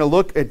 And we're going to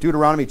look at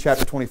Deuteronomy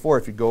chapter 24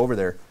 if you go over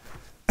there.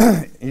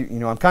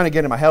 I'm kind of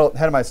getting ahead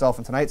of myself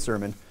in tonight's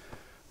sermon,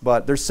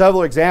 but there's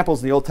several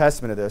examples in the Old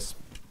Testament of this.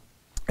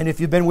 And if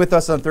you've been with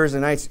us on Thursday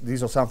nights,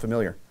 these will sound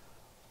familiar.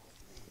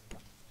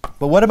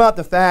 But what about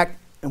the fact,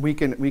 and we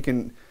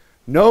can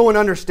know and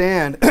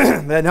understand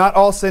that not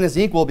all sin is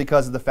equal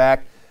because of the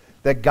fact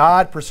that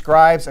God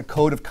prescribes a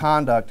code of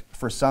conduct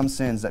for some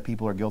sins that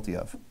people are guilty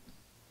of.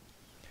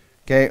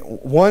 Okay,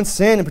 one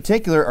sin in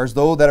particular are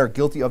those that are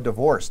guilty of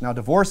divorce. Now,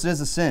 divorce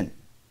is a sin.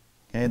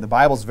 Okay, the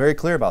Bible is very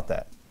clear about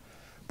that.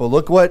 But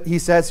look what he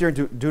says here in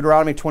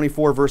Deuteronomy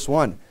 24, verse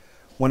 1.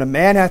 When a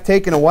man hath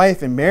taken a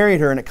wife and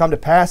married her, and it come to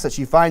pass that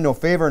she find no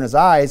favor in his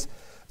eyes,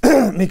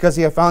 because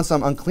he hath found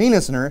some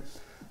uncleanness in her,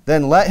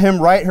 then let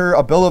him write her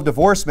a bill of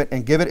divorcement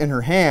and give it in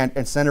her hand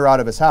and send her out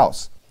of his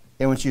house.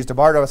 And when she is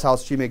departed out of his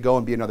house, she may go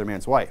and be another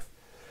man's wife.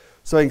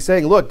 So he's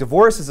saying, look,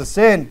 divorce is a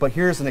sin, but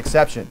here's an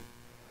exception.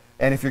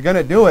 And if you're going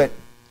to do it,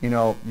 you're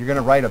going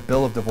to write a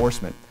bill of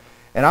divorcement.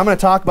 And I'm going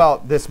to talk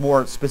about this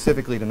more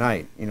specifically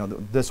tonight,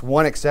 this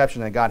one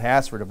exception that God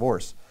has for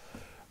divorce.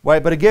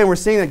 Right? But again, we're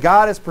seeing that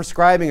God is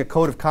prescribing a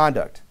code of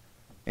conduct.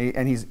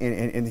 And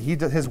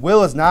his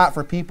will is not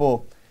for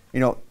people,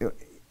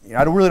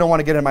 I really don't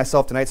want to get into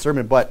myself tonight's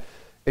sermon, but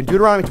in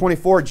Deuteronomy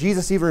 24,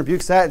 Jesus even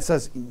rebukes that and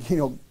says,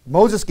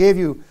 Moses gave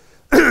you,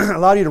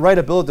 allowed you to write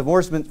a bill of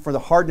divorcement for the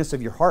hardness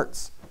of your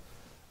hearts.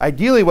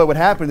 Ideally, what would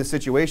happen in this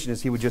situation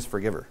is he would just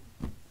forgive her,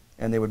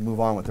 and they would move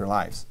on with their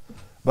lives.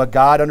 But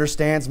God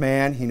understands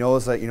man. He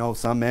knows that,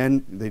 some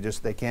men,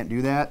 they can't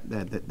do that,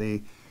 that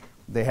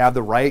they have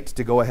the right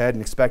to go ahead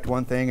and expect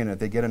one thing, and if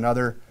they get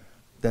another,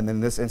 then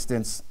in this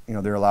instance,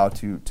 they're allowed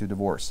to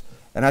divorce.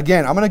 And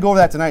again, I'm going to go over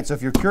that tonight, so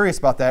if you're curious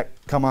about that,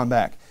 come on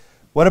back.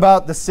 What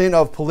about the sin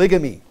of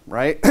polygamy,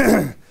 right?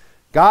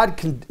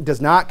 God does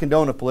not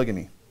condone of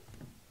polygamy,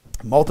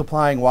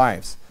 multiplying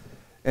wives.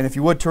 And if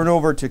you would turn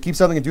over to keep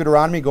something in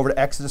Deuteronomy, go over to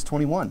Exodus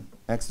 21.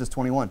 Exodus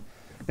 21.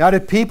 Now,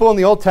 did people in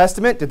the Old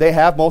Testament, did they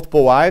have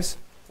multiple wives?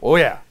 Oh,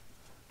 yeah.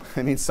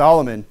 I mean,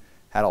 Solomon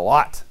had a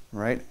lot,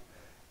 right?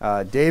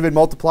 David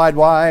multiplied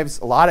wives.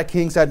 A lot of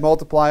kings had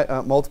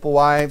multiple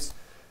wives.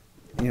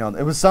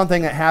 It was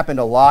something that happened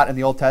a lot in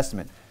the Old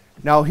Testament.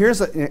 Now,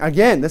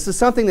 again, this is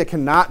something that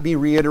cannot be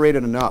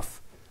reiterated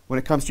enough when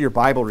it comes to your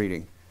Bible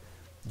reading.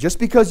 Just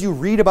because you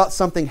read about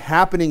something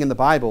happening in the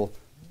Bible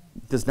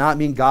does not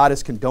mean God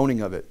is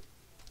condoning of it.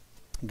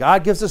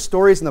 God gives us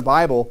stories in the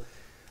Bible,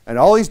 and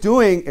all he's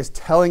doing is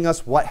telling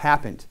us what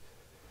happened.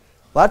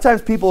 A lot of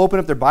times people open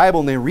up their Bible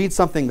and they read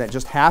something that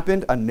just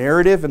happened, a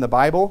narrative in the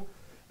Bible,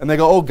 and they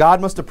go, oh,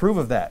 God must approve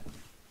of that.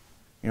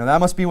 That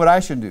must be what I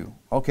should do.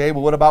 Okay,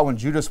 well, what about when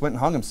Judas went and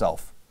hung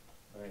himself?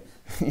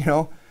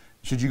 Right.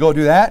 Should you go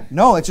do that?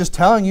 No, it's just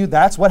telling you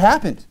that's what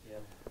happened. Yeah.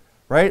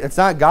 Right? It's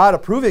not God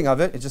approving of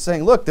it. It's just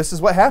saying, look, this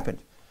is what happened.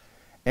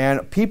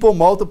 And people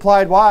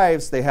multiplied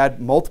wives. They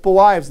had multiple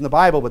wives in the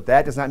Bible, but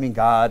that does not mean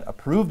God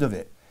approved of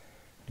it.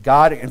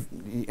 God,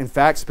 in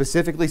fact,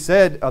 specifically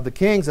said of the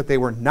kings that they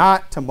were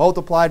not to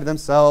multiply to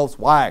themselves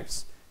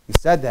wives. He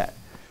said that.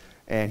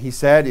 And he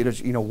said,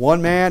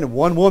 one man and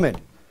one woman.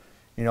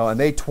 And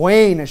they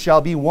twain shall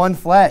be one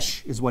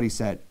flesh, is what he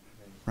said.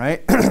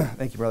 Right?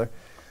 Thank you, brother.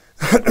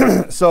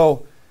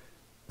 So,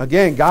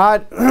 again,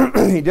 God,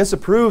 he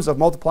disapproves of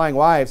multiplying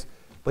wives,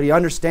 but he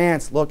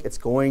understands, look, it's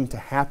going to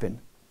happen.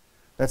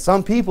 That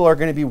some people are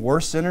going to be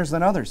worse sinners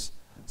than others.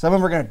 Some of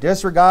them are going to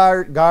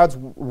disregard God's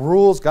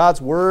rules,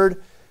 God's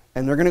word,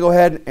 and they're going to go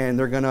ahead and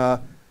they're going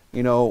to,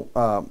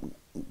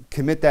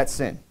 commit that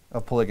sin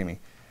of polygamy.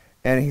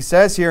 And he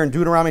says here in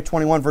Deuteronomy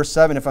 21, verse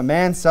 7, if a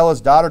man sell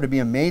his daughter to be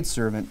a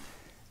maidservant,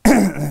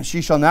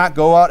 she shall not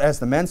go out as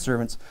the men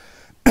servants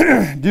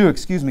do,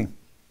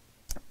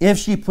 If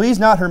she please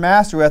not her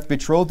master who hath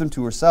betrothed him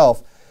to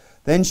herself,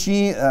 then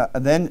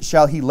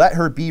shall he let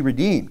her be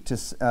redeemed. To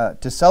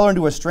sell her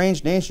into a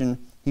strange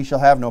nation he shall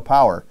have no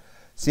power,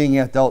 seeing he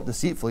hath dealt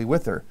deceitfully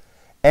with her.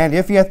 And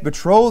if he hath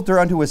betrothed her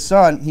unto his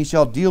son, he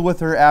shall deal with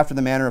her after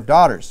the manner of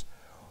daughters.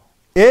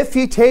 If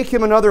he take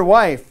him another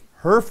wife,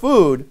 her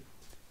food,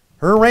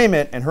 her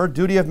raiment, and her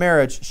duty of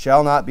marriage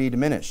shall not be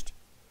diminished.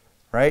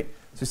 Right?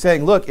 So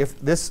saying, look, if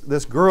this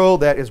girl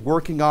that is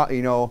working off,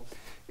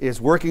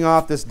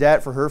 this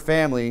debt for her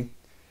family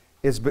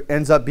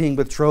ends up being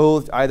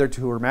betrothed either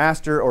to her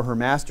master or her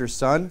master's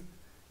son,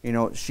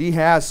 she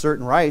has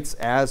certain rights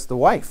as the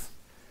wife.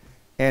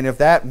 And if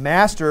that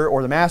master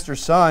or the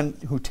master's son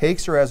who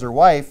takes her as her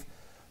wife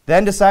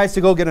then decides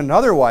to go get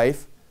another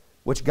wife,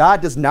 which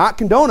God does not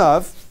condone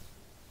of,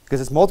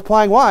 because it's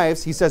multiplying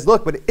wives, he says,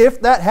 look, but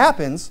if that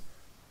happens,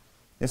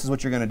 this is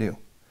what you're going to do.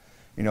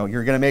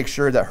 You're going to make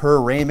sure that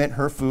her raiment,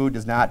 her food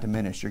does not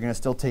diminish. You're going to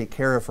still take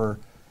care of her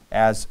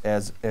as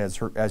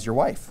your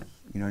wife.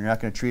 You're not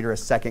going to treat her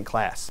as second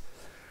class.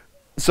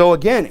 So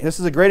again,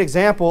 this is a great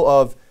example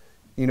of,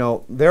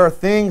 there are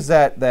things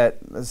that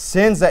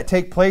sins that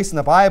take place in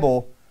the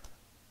Bible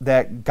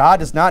that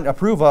God does not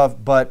approve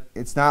of, but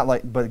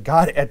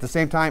God at the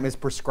same time is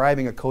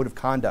prescribing a code of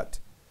conduct.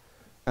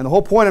 And the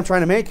whole point I'm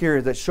trying to make here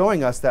is that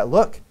showing us that,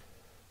 look,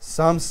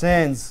 some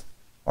sins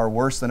are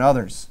worse than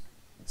others.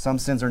 Some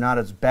sins are not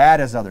as bad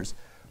as others.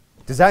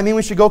 Does that mean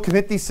we should go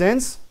commit these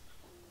sins?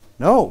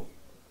 No.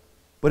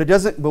 But it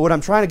doesn't. But what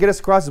I'm trying to get us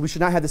across is we should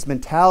not have this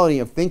mentality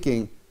of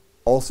thinking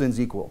all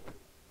sins equal.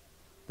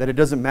 That it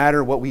doesn't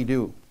matter what we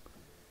do.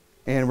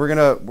 And we're going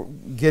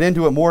to get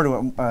into it more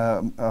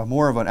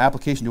of an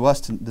application to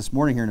us this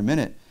morning here in a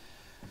minute.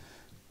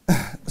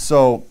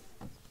 So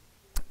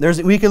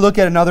we could look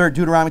at another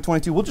Deuteronomy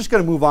 22. We're just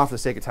going to move on for the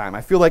sake of time.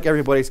 I feel like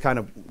everybody's kind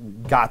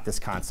of got this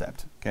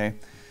concept. Okay.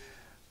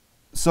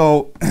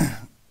 So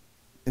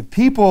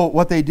people,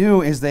 what they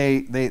do is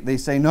they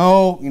say,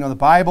 no, the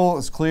Bible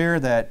is clear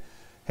that,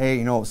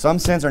 hey, some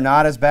sins are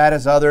not as bad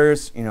as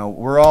others.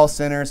 We're all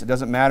sinners. It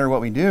doesn't matter what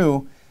we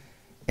do.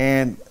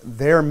 And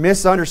their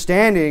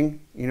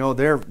misunderstanding,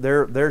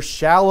 their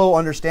shallow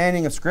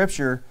understanding of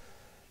Scripture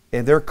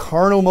and their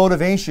carnal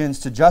motivations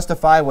to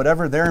justify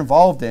whatever they're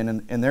involved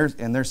in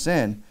their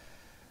sin,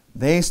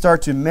 they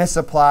start to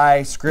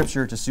misapply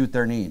Scripture to suit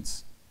their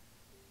needs.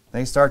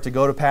 They start to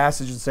go to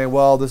passages and say,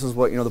 well, this is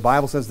what, the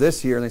Bible says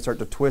this here, and they start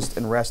to twist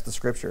and wrest the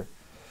Scripture.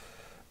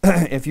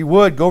 If you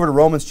would, go over to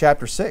Romans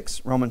chapter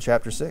 6. Romans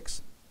chapter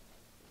 6.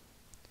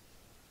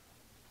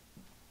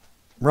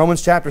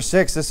 Romans chapter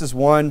 6, this is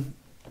one...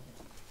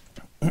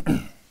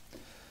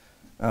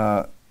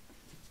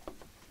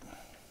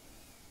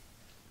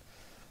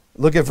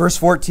 look at verse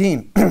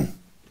 14.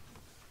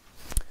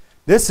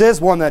 This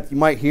is one that you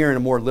might hear in a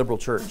more liberal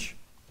church.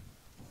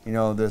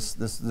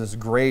 This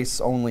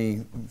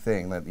grace-only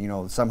thing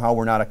that, somehow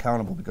we're not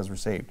accountable because we're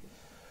saved.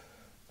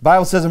 The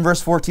Bible says in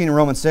verse 14 in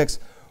Romans 6,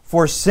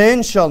 for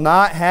sin shall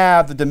not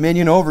have the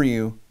dominion over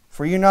you,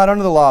 for you're not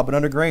under the law, but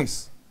under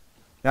grace.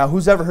 Now,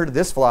 who's ever heard of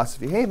this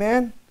philosophy? Hey,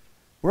 man,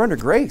 we're under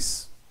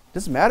grace. It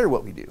doesn't matter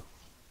what we do.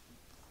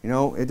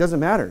 It doesn't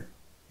matter.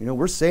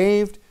 We're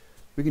saved.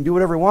 We can do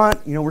whatever we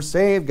want. We're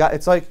saved. God,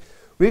 it's like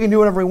we can do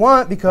whatever we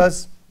want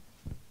because,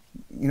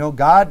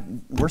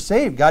 we're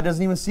saved. God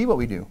doesn't even see what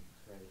we do.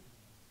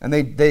 And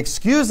they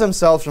excuse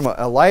themselves from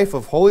a life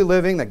of holy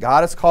living that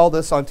God has called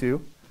us unto.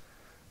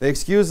 They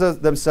excuse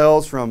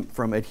themselves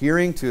from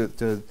adhering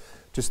to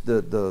just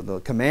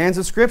the commands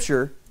of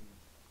Scripture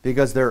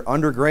because they're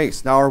under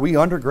grace. Now, are we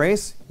under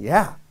grace?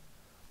 Yeah.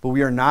 But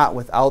we are not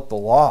without the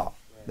law.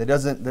 That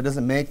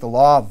doesn't make the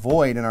law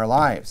void in our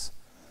lives.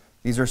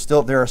 There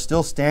are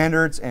still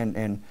standards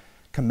and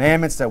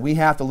commandments that we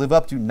have to live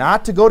up to,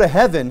 not to go to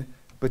heaven,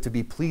 but to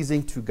be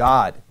pleasing to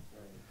God.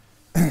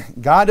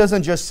 God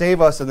doesn't just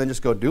save us and then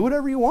just go, do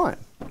whatever you want.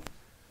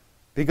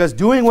 Because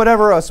doing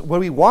what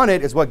we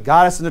wanted is what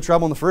got us into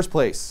trouble in the first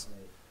place.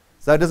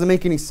 So that doesn't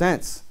make any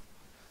sense.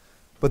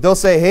 But they'll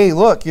say, hey,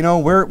 look,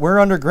 we're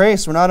under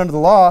grace, we're not under the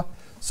law,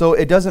 so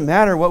it doesn't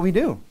matter what we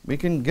do. We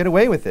can get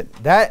away with it.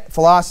 That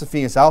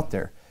philosophy is out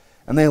there.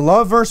 And they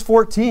love verse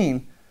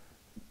 14,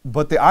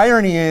 but the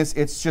irony is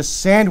it's just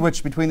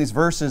sandwiched between these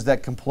verses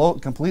that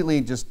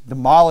completely just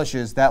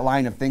demolishes that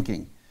line of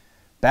thinking.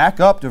 Back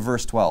up to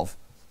verse 12.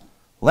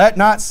 Let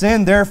not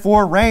sin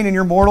therefore reign in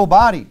your mortal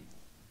body.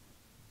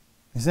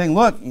 He's saying,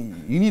 look,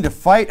 you need to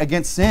fight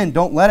against sin.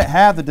 Don't let it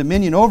have the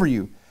dominion over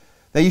you,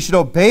 that you should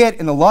obey it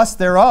in the lust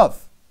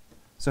thereof.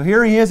 So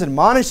here he is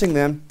admonishing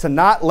them to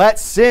not let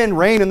sin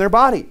reign in their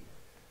body.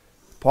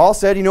 Paul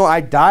said,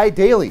 I die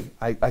daily.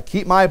 I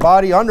keep my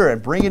body under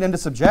and bring it into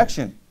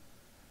subjection.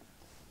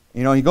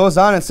 He goes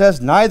on and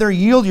says, neither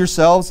yield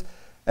yourselves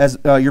as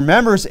your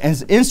members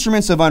as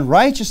instruments of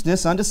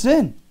unrighteousness unto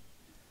sin,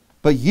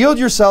 but yield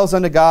yourselves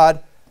unto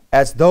God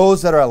as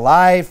those that are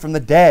alive from the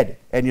dead,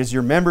 and as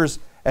your members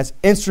as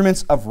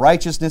instruments of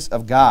righteousness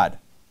of God.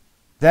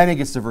 Then he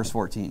gets to verse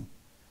 14.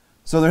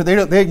 So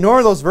they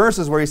ignore those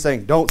verses where he's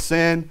saying, don't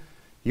sin,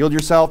 yield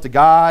yourself to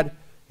God,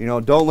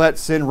 don't let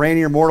sin reign in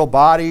your mortal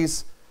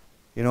bodies,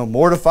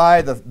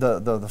 mortify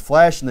the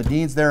flesh and the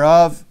deeds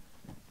thereof,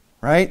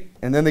 right?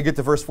 And then they get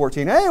to verse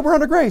 14, hey, we're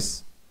under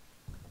grace.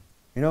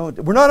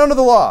 We're not under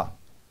the law,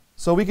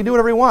 so we can do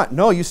whatever we want.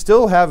 No, you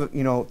still have,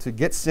 to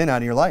get sin out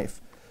of your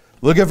life.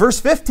 Look at verse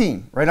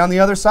 15, right on the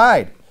other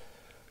side.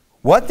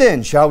 What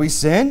then? Shall we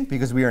sin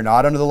because we are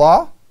not under the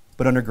law,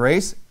 but under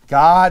grace?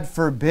 God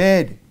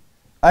forbid.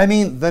 I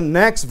mean, the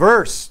next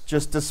verse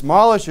just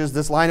demolishes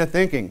this line of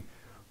thinking.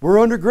 We're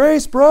under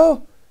grace,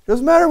 bro.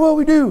 Doesn't matter what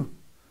we do.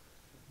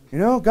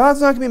 God's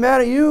not going to be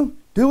mad at you.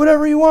 Do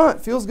whatever you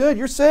want. Feels good.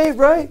 You're saved,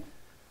 right?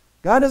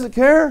 God doesn't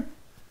care.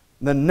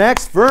 The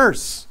next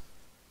verse.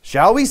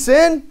 Shall we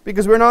sin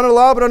because we're not under the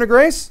law but under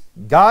grace?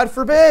 God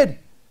forbid.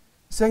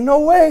 He's saying, no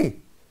way.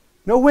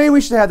 No way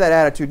we should have that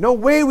attitude. No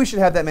way we should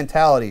have that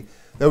mentality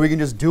that we can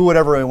just do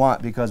whatever we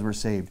want because we're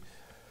saved.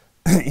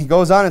 He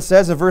goes on and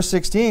says in verse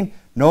 16,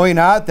 know ye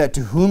not that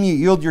to whom ye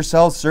yield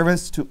yourselves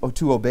servants to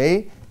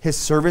obey, his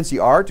servants ye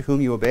are to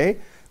whom you obey,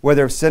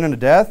 whether of sin unto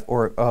death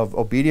or of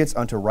obedience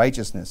unto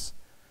righteousness.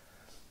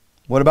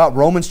 What about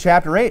Romans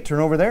chapter 8?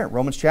 Turn over there.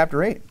 Romans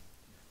chapter 8.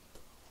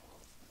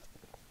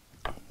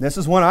 This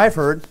is one I've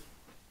heard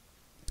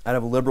out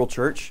of a liberal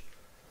church.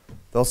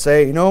 They'll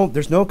say,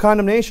 there's no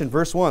condemnation.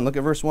 Verse 1. Look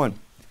at verse 1.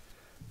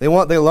 They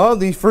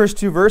love these first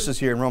two verses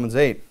here in Romans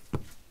 8.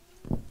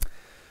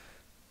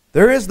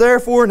 There is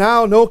therefore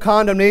now no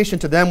condemnation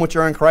to them which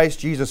are in Christ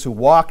Jesus, who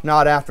walk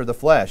not after the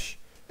flesh,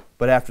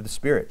 but after the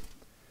Spirit.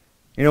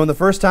 And the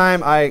first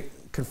time I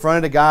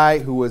confronted a guy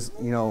who was,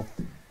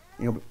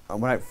 when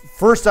I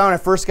first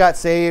got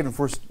saved, and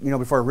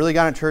before I really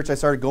got in church, I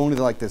started going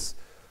to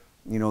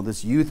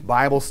this youth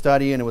Bible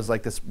study, and it was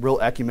like this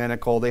real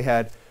ecumenical. They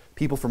had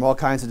people from all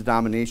kinds of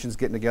denominations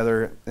getting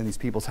together in these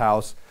people's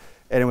house,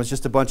 and it was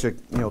just a bunch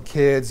of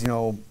kids,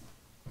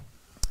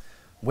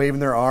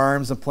 waving their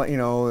arms and play,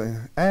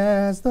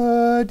 as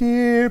the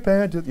deer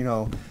panted,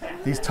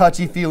 these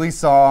touchy-feely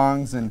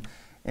songs, and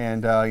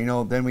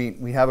then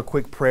we have a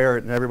quick prayer,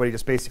 and everybody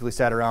just basically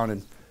sat around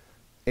and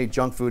ate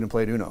junk food and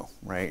played Uno,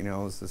 right? It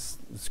was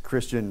this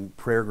Christian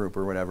prayer group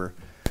or whatever.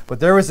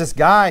 But there was this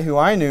guy who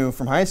I knew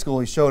from high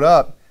school. He showed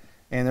up,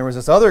 and there was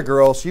this other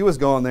girl. She was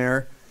going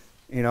there,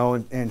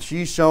 and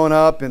she's showing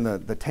up in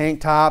the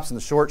tank tops and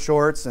the short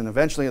shorts, and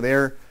eventually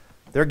they're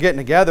getting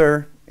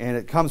together. And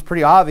it becomes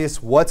pretty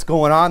obvious what's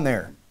going on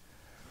there.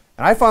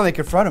 And I finally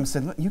confronted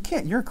him and said, you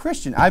can't, you're a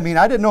Christian. I mean,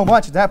 I didn't know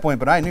much at that point,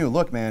 but I knew,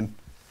 look, man,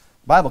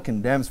 the Bible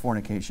condemns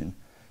fornication.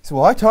 He said,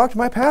 well, I talked to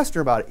my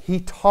pastor about it. He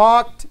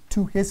talked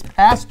to his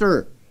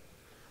pastor.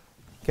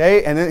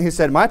 Okay, and then he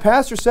said, my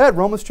pastor said,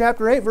 Romans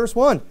chapter 8, verse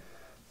 1,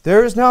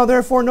 there is now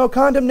therefore no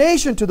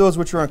condemnation to those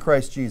which are in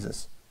Christ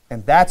Jesus.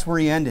 And that's where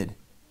he ended.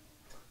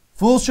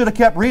 Fools should have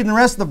kept reading the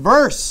rest of the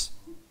verse.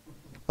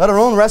 Let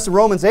alone the rest of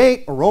Romans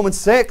 8 or Romans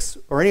 6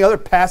 or any other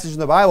passage in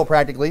the Bible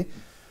practically.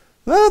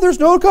 Well, there's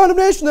no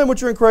condemnation to them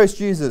which are in Christ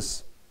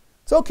Jesus.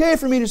 It's okay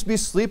for me to just be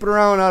sleeping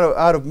around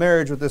out of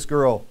marriage with this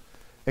girl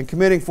and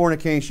committing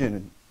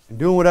fornication and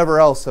doing whatever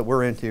else that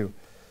we're into.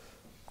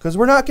 Because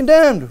we're not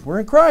condemned.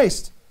 We're in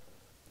Christ.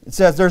 It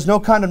says there's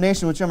no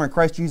condemnation which are in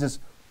Christ Jesus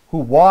who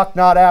walk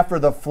not after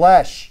the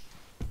flesh.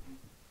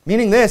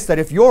 Meaning this, that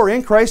if you're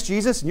in Christ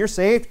Jesus and you're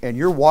saved and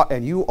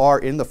you are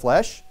in the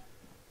flesh,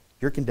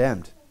 you're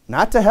condemned.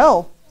 Not to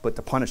hell, but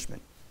to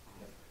punishment.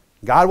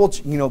 God will,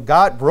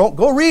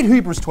 go read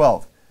Hebrews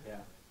 12. Yeah.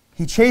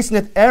 He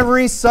chasteneth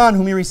every son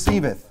whom he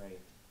receiveth. Right.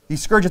 He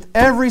scourgeth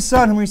every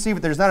son whom he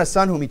receiveth. There's not a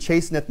son whom he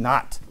chasteneth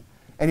not.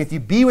 And if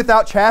you be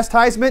without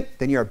chastisement,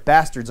 then you are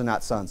bastards and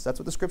not sons. That's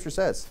what the scripture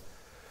says.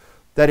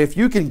 That if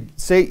you could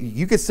say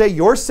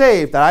you're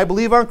saved, that I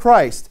believe on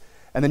Christ,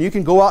 and then you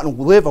can go out and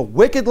live a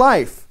wicked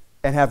life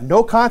and have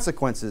no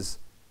consequences,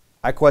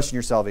 I question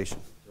your salvation.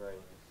 Right.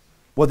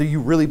 Whether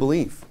you really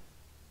believe.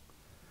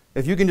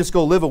 If you can just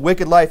go live a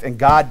wicked life and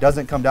God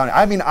doesn't come down.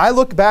 I mean, I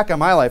look back on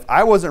my life.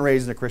 I wasn't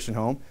raised in a Christian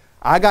home.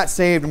 I got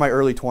saved in my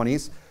early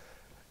 20s.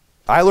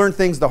 I learned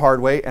things the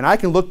hard way, and I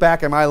can look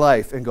back at my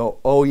life and go,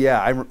 oh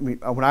yeah,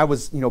 when I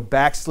was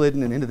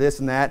backslidden and into this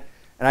and that,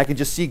 and I can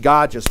just see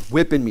God just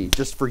whipping me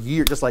just for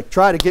years, just like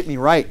try to get me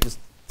right. Just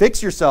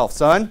fix yourself,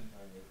 son.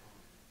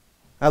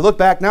 I look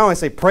back now and I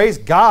say, praise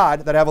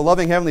God that I have a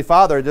loving Heavenly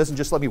Father that doesn't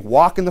just let me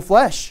walk in the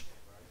flesh.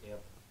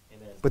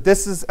 But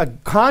this is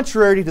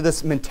contrary to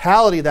this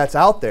mentality that's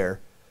out there,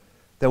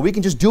 that we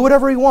can just do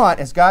whatever we want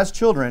as God's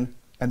children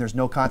and there's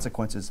no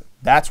consequences.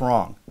 That's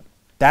wrong.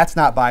 That's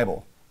not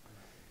Bible.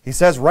 He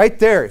says right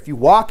there, if you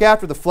walk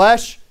after the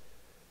flesh,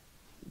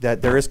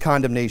 that there is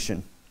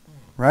condemnation.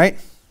 Right?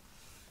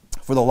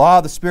 For the law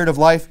of the Spirit of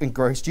life in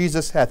Christ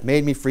Jesus hath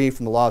made me free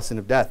from the law of sin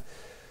of death.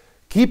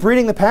 Keep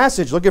reading the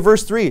passage. Look at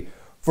verse 3.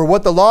 For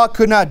what the law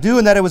could not do,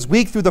 in that it was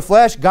weak through the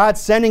flesh, God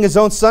sending his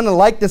own Son in the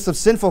likeness of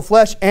sinful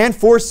flesh, and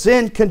for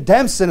sin,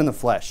 condemned sin in the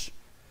flesh.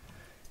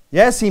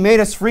 Yes, he made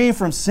us free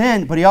from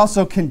sin, but he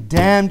also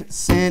condemned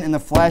sin in the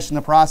flesh in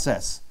the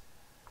process.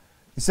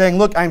 He's saying,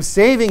 look, I'm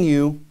saving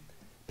you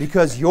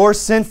because you're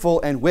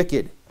sinful and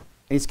wicked.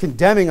 And he's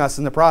condemning us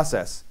in the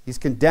process. He's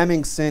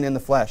condemning sin in the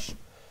flesh.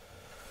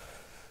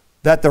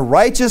 That the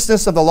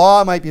righteousness of the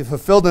law might be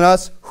fulfilled in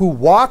us, who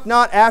walk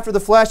not after the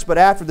flesh, but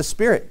after the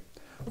Spirit.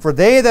 For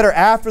they that are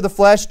after the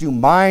flesh do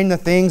mind the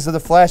things of the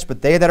flesh,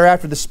 but they that are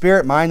after the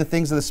Spirit mind the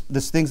things of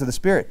the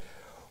Spirit.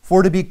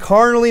 For to be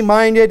carnally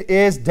minded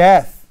is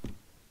death.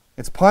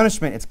 It's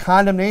punishment, it's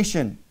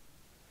condemnation.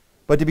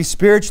 But to be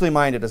spiritually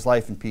minded is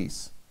life and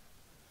peace.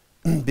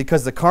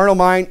 Because the carnal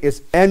mind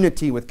is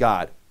enmity with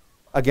God,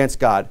 against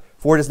God.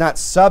 For it is not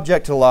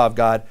subject to the law of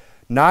God,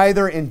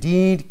 neither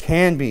indeed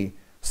can be.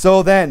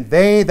 So then,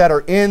 they that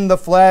are in the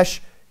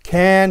flesh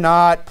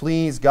cannot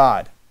please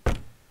God. You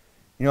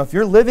know, if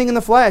you're living in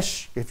the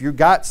flesh, if you've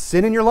got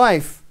sin in your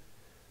life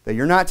that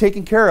you're not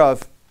taking care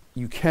of,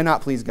 you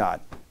cannot please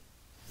God.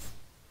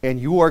 And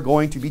you are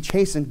going to be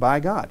chastened by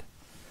God.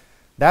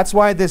 That's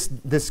why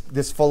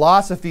this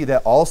philosophy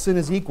that all sin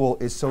is equal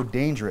is so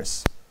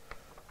dangerous.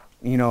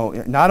 You know,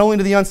 not only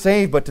to the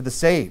unsaved, but to the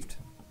saved,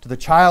 to the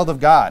child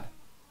of God.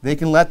 They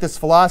can let this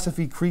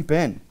philosophy creep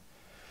in.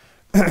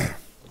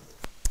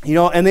 You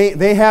know, and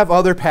they have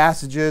other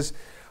passages.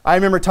 I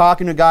remember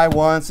talking to a guy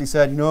once. He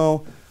said, you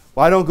know,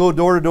 well, I don't go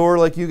door to door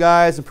like you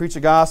guys and preach the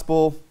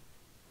gospel.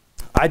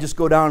 I just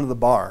go down to the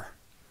bar.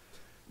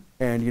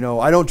 And, you know,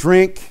 I don't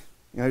drink.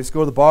 You know, I just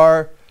go to the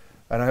bar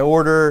and I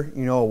order,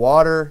 you know,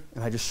 water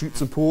and I just shoot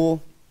some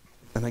pool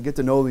and I get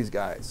to know these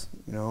guys,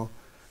 you know.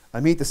 I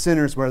meet the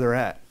sinners where they're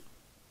at.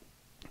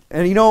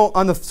 And, you know,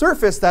 on the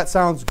surface, that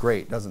sounds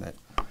great, doesn't it?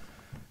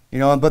 You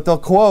know, but they'll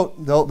quote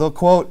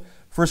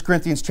 1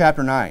 Corinthians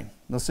chapter 9.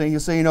 You'll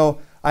say, you know,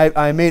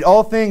 I made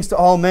all things to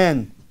all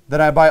men that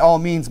I by all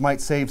means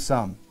might save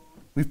some.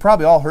 We've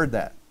probably all heard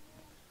that.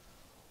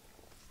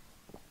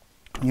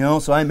 You know,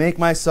 so I make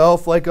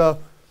myself like a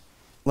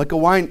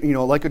wine, you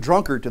know, like a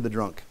drunkard to the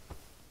drunk.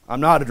 I'm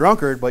not a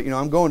drunkard, but, you know,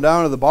 I'm going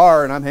down to the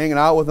bar and I'm hanging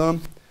out with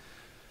them.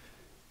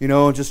 You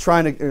know, just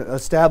trying to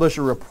establish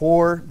a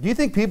rapport. Do you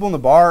think people in the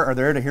bar are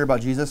there to hear about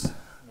Jesus?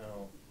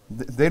 No.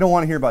 They don't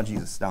want to hear about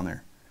Jesus down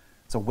there.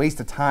 It's a waste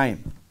of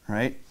time,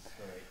 right?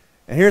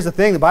 And here's the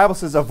thing, the Bible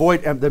says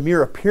avoid the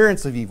mere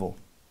appearance of evil.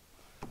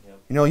 Yep.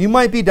 You know, you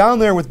might be down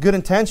there with good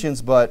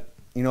intentions, but,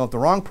 you know, if the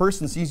wrong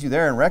person sees you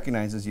there and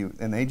recognizes you,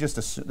 and they're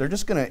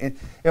just going to,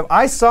 if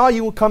I saw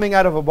you coming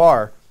out of a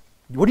bar,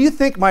 what do you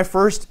think my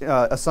first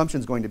assumption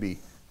is going to be?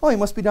 Oh, you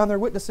must be down there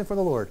witnessing for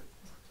the Lord.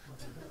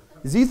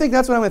 Do you think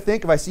that's what I'm going to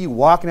think if I see you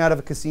walking out of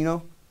a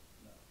casino?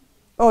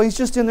 Oh, he's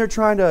just in there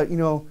trying to, you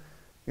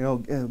know,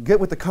 get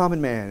with the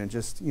common man and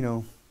just, you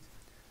know,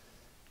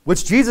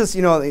 which Jesus,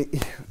 you know, I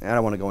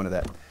don't want to go into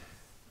that.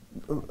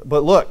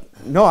 But look,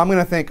 no, I'm going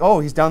to think, oh,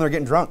 he's down there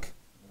getting drunk.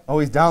 Oh,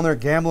 he's down there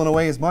gambling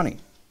away his money.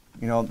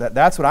 You know,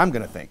 that's what I'm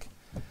going to think.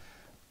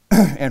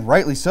 And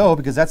rightly so,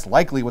 because that's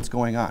likely what's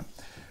going on.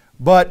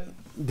 But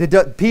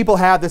people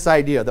have this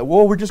idea that,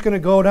 well, we're just going to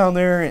go down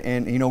there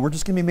and, you know, we're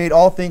just going to be made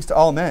all things to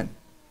all men.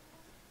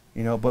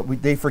 You know,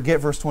 but they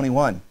forget verse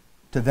 21.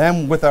 To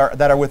them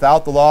that are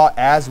without the law,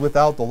 as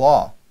without the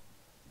law.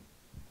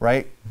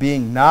 Right?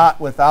 Being not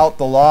without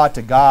the law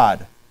to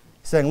God.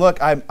 He's saying,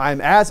 look, I'm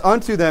as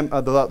unto them,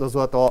 I'm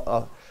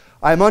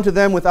unto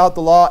them without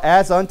the law,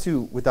 as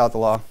unto without the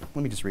law.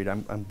 Let me just read,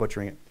 I'm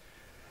butchering it.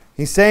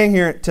 He's saying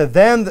here, to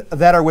them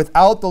that are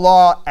without the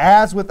law,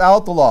 as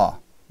without the law.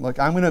 Look,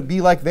 I'm going to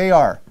be like they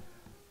are,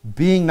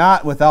 being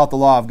not without the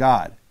law of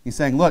God. He's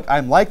saying, look,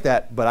 I'm like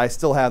that, but I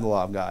still have the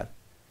law of God.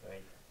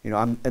 Right. You know,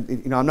 I'm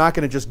not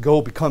going to just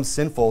go become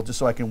sinful just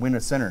so I can win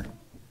a sinner.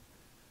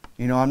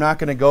 You know, I'm not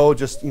going to go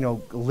just, you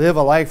know, live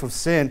a life of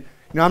sin.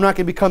 You know, I'm not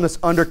going to become this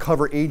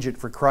undercover agent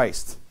for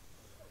Christ.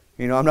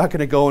 You know, I'm not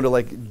going to go into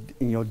like,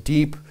 you know,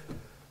 deep,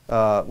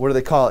 what do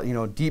they call it? You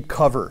know, deep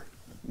cover,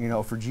 you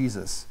know, for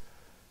Jesus.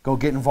 Go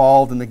get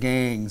involved in the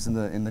gangs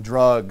and the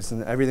drugs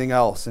and everything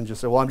else and just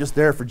say, well, I'm just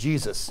there for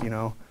Jesus, you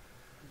know.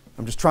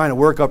 I'm just trying to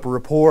work up a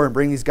rapport and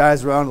bring these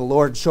guys around to the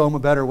Lord and show them a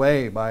better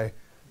way by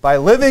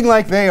living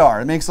like they are.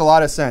 It makes a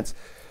lot of sense.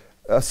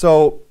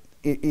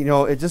 You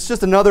know, it's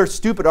just another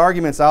stupid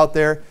arguments out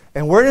there.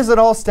 And where does it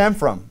all stem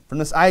from? From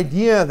this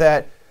idea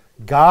that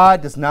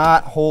God does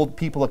not hold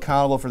people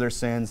accountable for their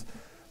sins,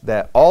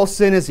 that all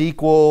sin is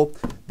equal,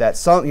 that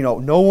some, you know,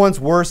 no one's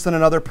worse than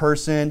another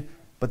person.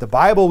 But the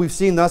Bible we've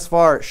seen thus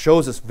far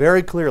shows us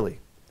very clearly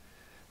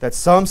that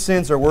some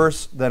sins are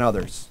worse than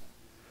others,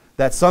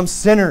 that some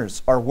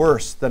sinners are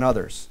worse than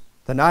others,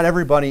 that not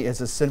everybody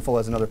is as sinful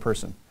as another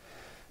person.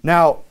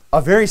 Now,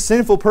 a very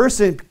sinful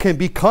person can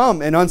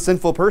become an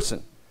unsinful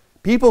person.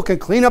 People can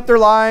clean up their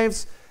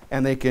lives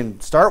and they can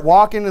start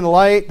walking in the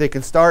light. They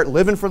can start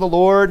living for the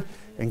Lord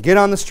and get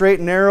on the straight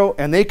and narrow,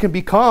 and they can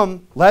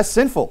become less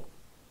sinful.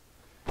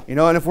 You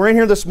know, and if we're in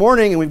here this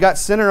morning and we've got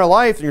sin in our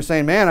life and you're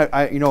saying, man,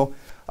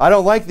 I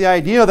don't like the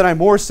idea that I'm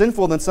more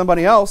sinful than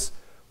somebody else,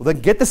 well,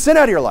 then get the sin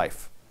out of your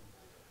life.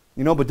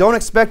 You know, but don't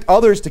expect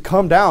others to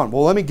come down.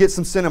 Well, let me get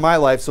some sin in my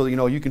life so, you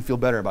know, you can feel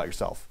better about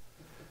yourself.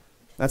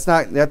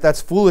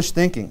 That's foolish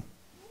thinking.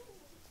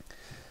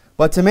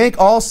 But to make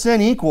all sin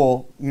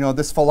equal, you know,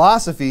 this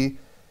philosophy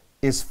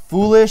is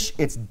foolish,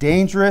 it's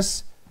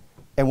dangerous,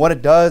 And what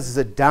it does is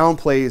it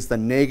downplays the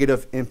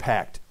negative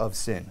impact of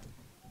sin.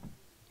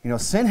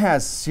 Sin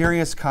has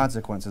serious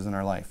consequences in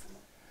our life.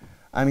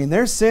 I mean,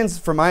 there's sins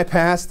from my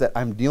past that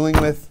I'm dealing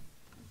with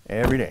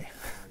every day.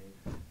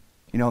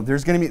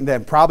 There's going to be,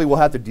 that probably we'll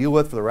have to deal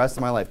with for the rest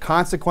of my life.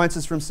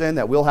 Consequences from sin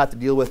that we'll have to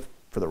deal with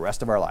for the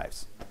rest of our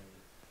lives.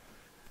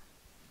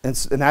 And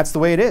that's the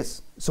way it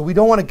is. So we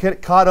don't want to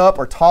get caught up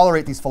or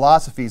tolerate these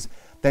philosophies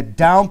that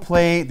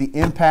downplay the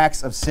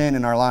impacts of sin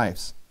in our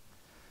lives.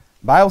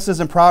 The Bible says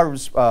in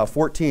Proverbs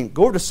 14,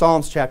 go over to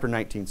Psalms chapter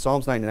 19,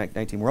 Psalms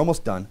 19, we're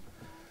almost done.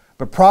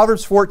 But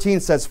Proverbs 14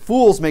 says,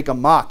 fools make a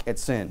mock at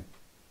sin,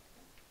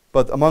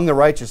 but among the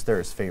righteous there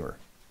is favor.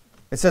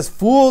 It says,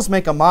 fools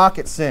make a mock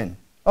at sin.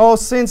 Oh,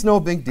 sin's no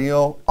big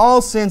deal.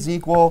 All sin's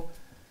equal.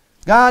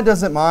 God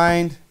doesn't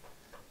mind.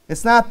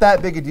 It's not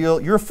that big a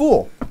deal. You're a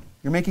fool.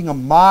 You're making a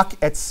mock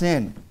at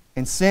sin.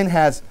 And sin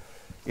has,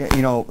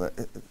 when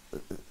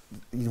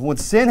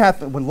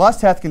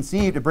lust hath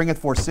conceived, it bringeth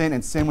forth sin,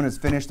 and sin when it's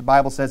finished, the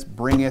Bible says,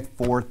 bringeth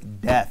forth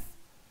death.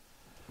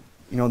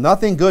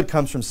 Nothing good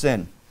comes from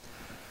sin.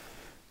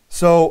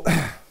 So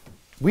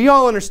we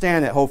all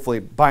understand that, hopefully,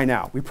 by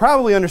now. We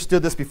probably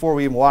understood this before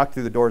we even walked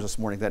through the doors this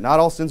morning, that not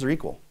all sins are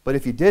equal. But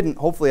if you didn't,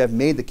 hopefully I've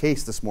made the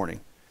case this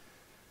morning.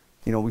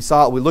 We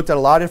looked at a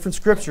lot of different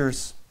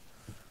scriptures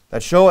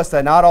that show us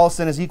that not all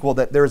sin is equal,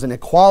 that there is an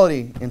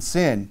equality in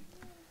sin.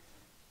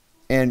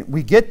 And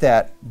we get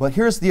that, but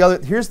here's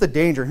the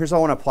danger, here's how I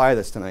want to apply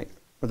this tonight,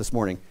 or this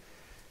morning,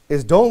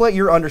 is don't let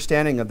your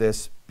understanding of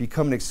this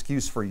become an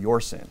excuse for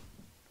your sin.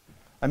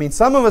 I mean,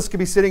 some of us could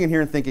be sitting in here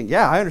and thinking,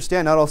 yeah, I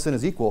understand not all sin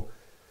is equal,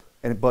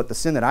 but the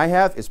sin that I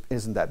have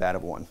isn't that bad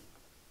of one.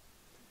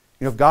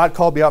 If God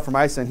called me out for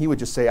my sin, he would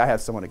just say, I have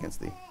someone against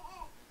thee.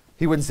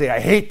 He wouldn't say, I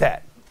hate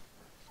that.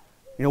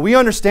 We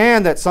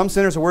understand that some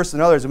sinners are worse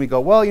than others, and we go,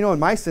 well, and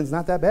my sin's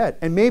not that bad.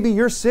 And maybe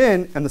your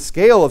sin and the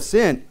scale of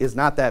sin is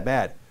not that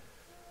bad.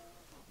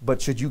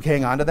 But should you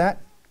hang on to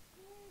that?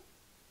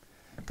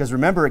 Because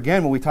remember,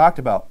 again, what we talked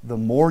about, the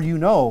more you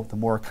know, the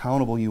more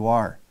accountable you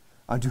are.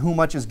 Unto whom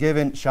much is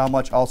given shall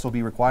much also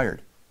be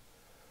required.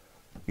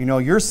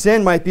 Your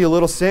sin might be a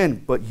little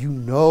sin, but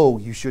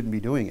you shouldn't be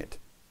doing it.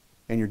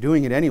 And you're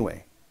doing it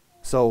anyway.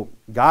 So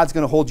God's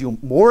going to hold you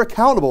more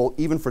accountable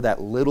even for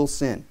that little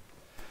sin.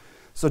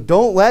 So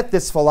don't let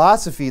this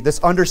philosophy, this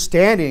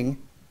understanding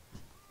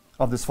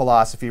of this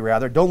philosophy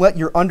rather, don't let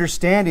your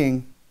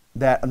understanding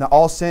that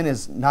all sin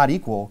is not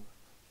equal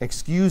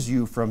excuse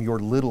you from your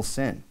little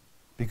sin.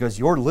 Because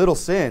your little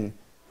sin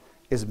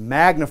is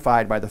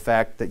magnified by the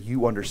fact that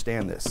you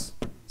understand this.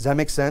 Does that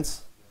make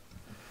sense?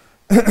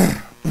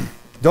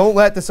 Don't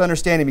let this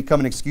understanding become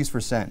an excuse for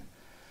sin.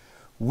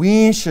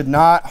 We should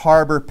not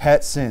harbor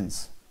pet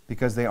sins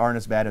because they aren't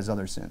as bad as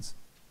other sins.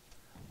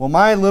 Well,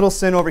 my little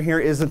sin over here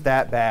isn't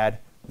that bad,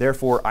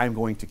 therefore I'm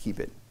going to keep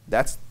it.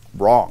 That's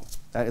wrong.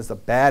 That is a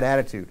bad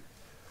attitude.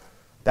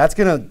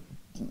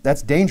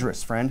 That's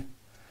dangerous, friend.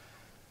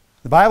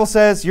 The Bible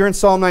says, you're in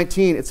Psalm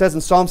 19, it says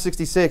in Psalm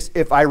 66,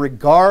 if I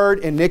regard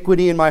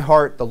iniquity in my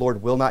heart, the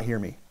Lord will not hear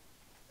me.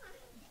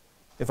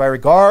 If I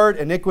regard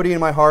iniquity in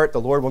my heart,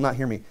 the Lord will not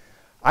hear me.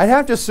 I'd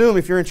have to assume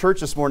if you're in church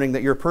this morning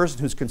that you're a person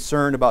who's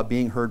concerned about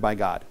being heard by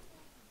God.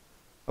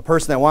 A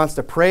person that wants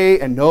to pray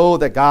and know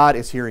that God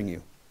is hearing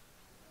you.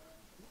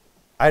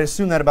 I'd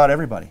assume that about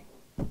everybody.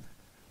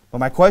 But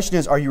my question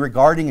is, are you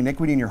regarding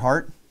iniquity in your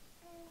heart?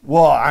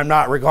 Well, I'm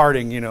not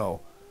regarding,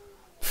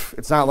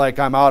 it's not like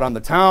I'm out on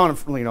the town,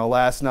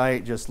 last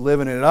night just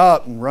living it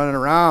up and running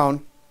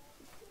around.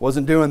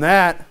 Wasn't doing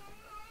that.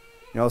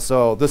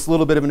 So this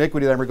little bit of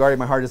iniquity that I'm regarding in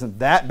my heart isn't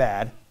that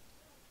bad.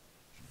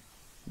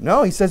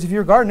 No, he says if you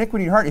regard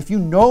iniquity in your heart, if you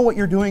know what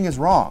you're doing is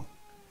wrong,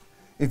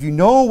 if you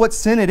know what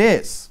sin it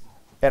is,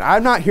 and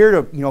I'm not here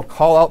to,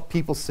 call out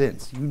people's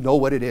sins. You know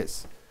what it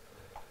is.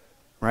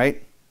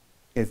 Right?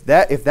 If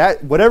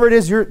that, whatever it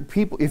is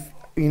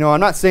I'm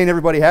not saying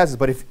everybody has it,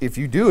 but if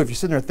you do, if you're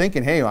sitting there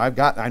thinking, hey,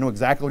 I know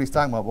exactly what he's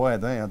talking about, boy,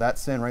 that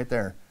sin right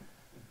there.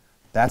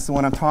 That's the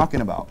one I'm talking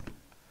about.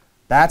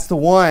 That's the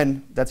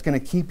one that's going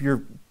to keep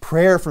your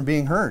prayer from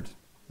being heard.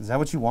 Is that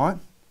what you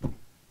want?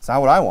 It's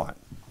not what I want.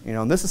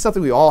 And this is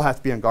something we all have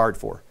to be on guard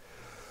for.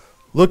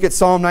 Look at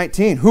Psalm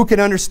 19. Who can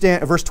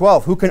understand, verse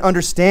 12, who can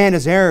understand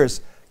his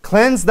errors?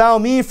 Cleanse thou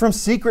me from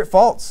secret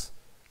faults.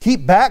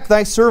 Keep back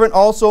thy servant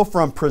also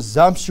from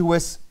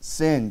presumptuous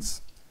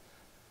sins.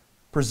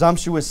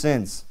 Presumptuous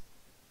sins.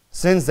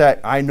 Sins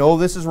that I know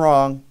this is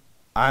wrong,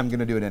 I'm going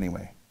to do it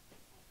anyway.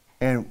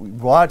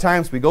 And a lot of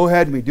times we go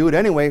ahead and we do it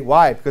anyway.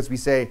 Why? Because we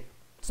say,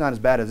 it's not as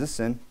bad as this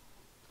sin.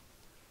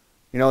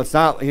 It's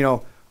not, I'm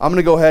going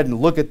to go ahead and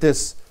look at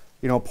this,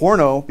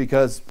 porno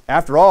because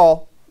after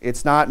all,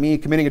 it's not me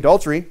committing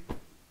adultery.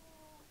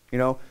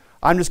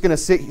 I'm just going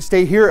to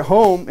stay here at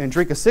home and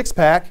drink a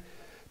six-pack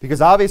because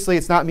obviously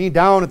it's not me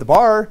down at the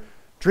bar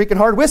drinking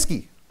hard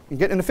whiskey and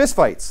getting into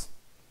fistfights.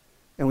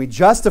 And we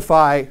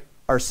justify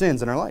our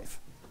sins in our life.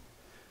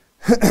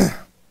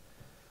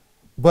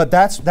 But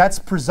that's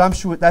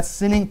presumptuous. That's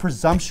sinning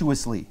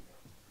presumptuously.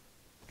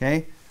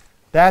 Okay?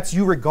 That's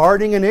you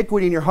regarding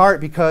iniquity in your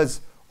heart because,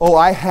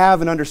 I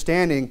have an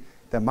understanding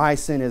that my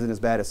sin isn't as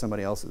bad as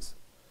somebody else's.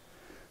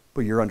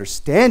 But your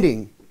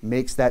understanding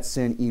makes that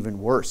sin even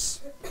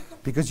worse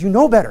because you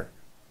know better.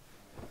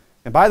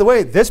 And by the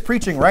way, this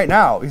preaching right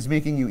now is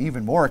making you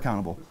even more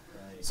accountable.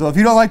 So if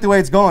you don't like the way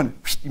it's going,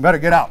 you better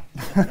get out.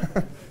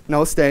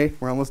 No, stay.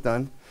 We're almost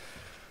done.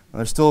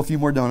 There's still a few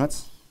more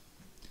donuts.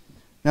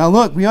 Now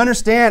look, we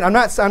understand.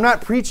 I'm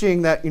not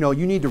preaching that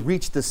you need to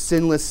reach the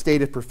sinless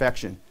state of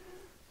perfection.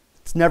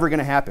 It's never going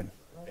to happen.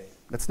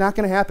 That's not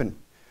going to happen.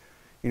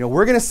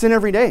 We're going to sin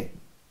every day.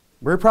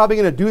 We're probably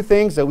going to do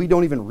things that we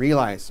don't even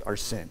realize are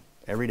sin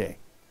every day.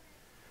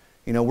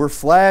 We're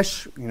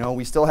flesh.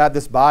 We still have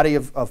this body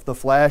of the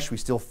flesh. We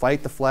still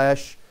fight the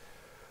flesh.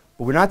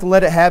 But we're not to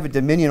let it have a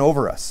dominion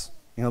over us.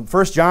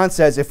 1 John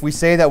says, if we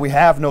say that we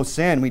have no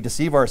sin, we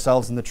deceive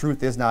ourselves and the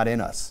truth is not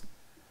in us.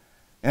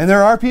 And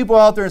there are people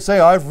out there that say,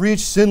 I've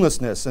reached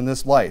sinlessness in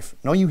this life.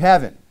 No, you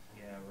haven't.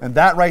 Yeah, right. And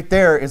that right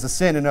there is a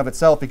sin in and of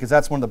itself because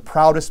that's one of the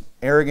proudest,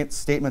 arrogant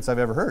statements I've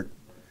ever heard.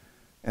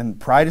 And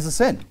pride is a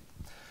sin.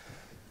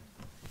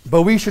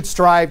 But we should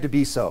strive to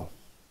be so.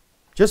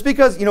 Just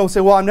because,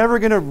 say, well, I'm never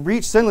going to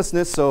reach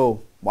sinlessness,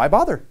 so why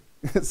bother?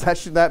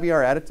 Should that be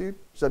our attitude?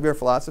 Should that be our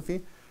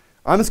philosophy?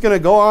 I'm just going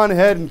to go on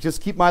ahead and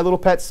just keep my little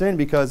pet sin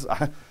because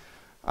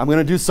I'm going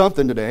to do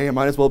something today. It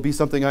might as well be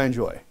something I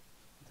enjoy.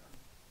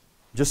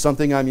 Just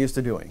something I'm used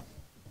to doing.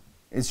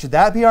 Should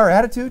that be our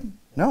attitude?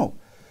 No.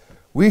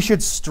 We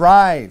should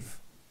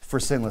strive for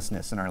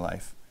sinlessness in our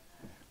life.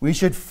 We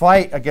should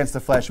fight against the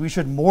flesh. We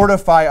should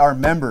mortify our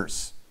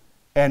members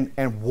and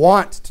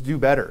want to do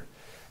better.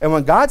 And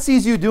when God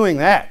sees you doing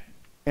that,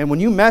 and when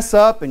you mess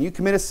up and you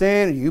commit a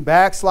sin and you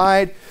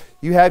backslide,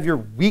 you have your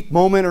weak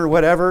moment or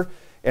whatever,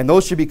 and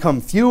those should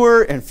become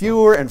fewer and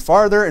fewer and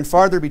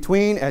farther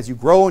between as you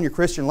grow in your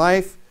Christian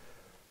life.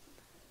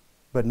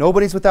 But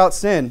nobody's without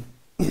sin.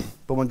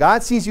 But when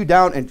God sees you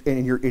down and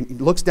he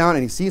looks down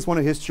and he sees one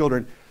of his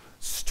children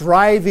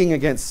striving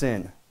against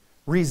sin,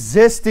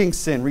 resisting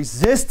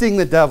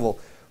the devil,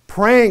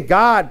 praying,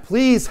 God,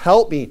 please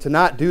help me to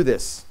not do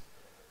this,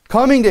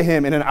 coming to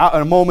him in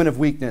a moment of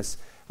weakness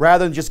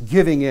rather than just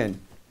giving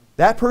in,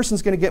 that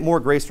person's going to get more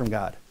grace from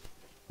God.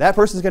 That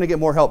person's going to get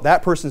more help.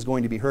 That person's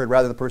going to be heard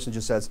rather than the person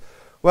just says,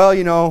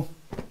 well,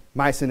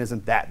 my sin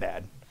isn't that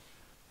bad,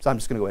 so I'm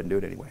just going to go ahead and do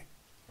it anyway.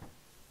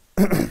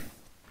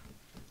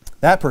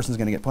 That person's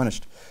going to get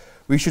punished.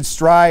 We should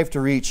strive to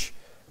reach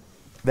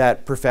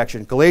that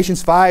perfection.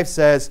 Galatians 5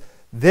 says,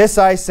 this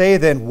I say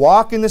then,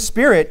 walk in the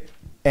Spirit,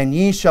 and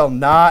ye shall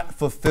not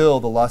fulfill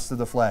the lust of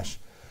the flesh.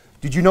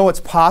 Did you know it's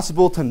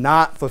possible to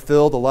not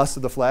fulfill the lust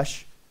of the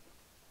flesh?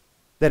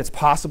 That it's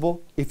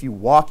possible if you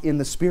walk in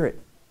the Spirit.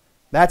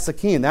 That's the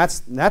key, and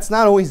that's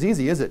not always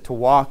easy, is it, to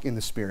walk in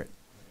the Spirit?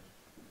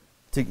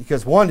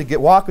 Because one, to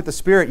walk with the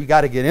Spirit, you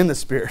got to get in the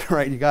Spirit,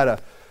 right? You got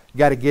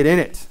to get in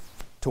it,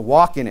 to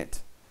walk in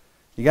it.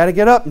 You got to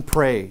get up and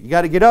pray. You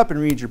got to get up and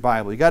read your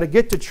Bible. You got to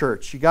get to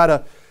church. You got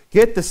to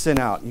get the sin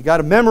out. You got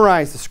to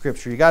memorize the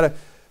Scripture. You got to,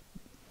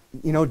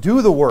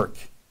 do the work.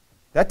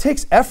 That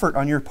takes effort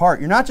on your part.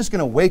 You're not just going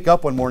to wake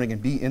up one morning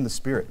and be in the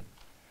Spirit.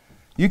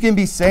 You can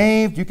be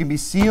saved. You can be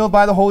sealed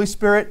by the Holy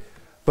Spirit,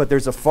 but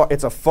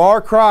it's a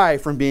far cry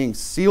from being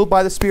sealed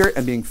by the Spirit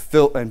and being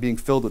filled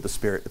with the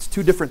Spirit. It's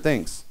two different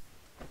things.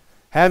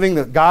 Having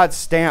the God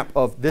stamp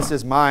of this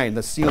is mine,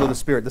 the seal of the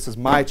Spirit, this is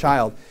my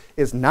child,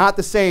 is not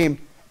the same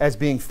as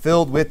being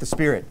filled with the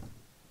Spirit.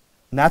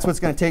 And that's what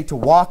it's going to take to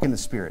walk in the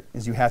Spirit,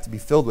 is you have to be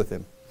filled with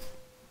Him.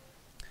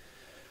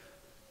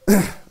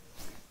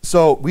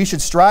 So we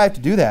should strive to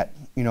do that,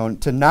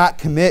 to not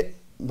commit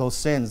those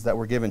sins that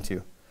we're given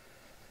to.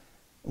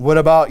 What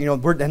about,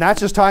 we're not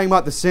just talking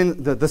about the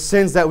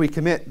sins that we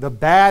commit, the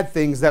bad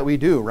things that we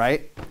do,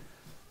 right?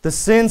 The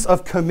sins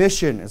of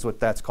commission is what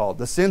that's called.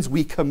 The sins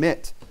we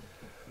commit.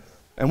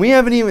 And we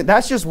haven't even,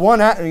 that's just one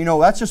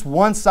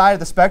side of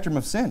the spectrum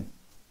of sin.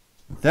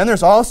 Then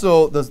there's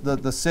also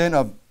the sin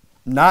of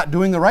not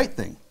doing the right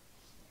thing.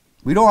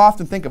 We don't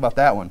often think about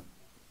that one.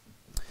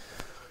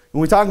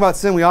 When we talk about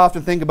sin, we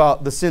often think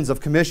about the sins of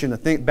commission,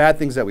 the bad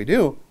things that we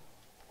do.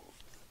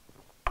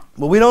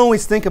 But we don't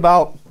always think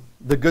about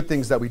the good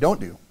things that we don't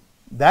do.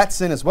 That's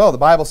sin as well. The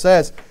Bible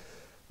says,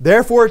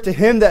 therefore to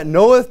him that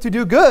knoweth to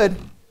do good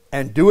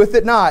and doeth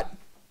it not,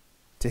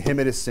 to him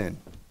it is sin.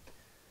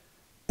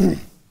 You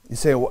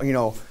say,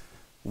 well,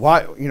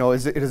 why?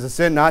 Is it a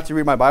sin not to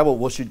read my Bible?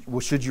 Well,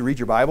 should you read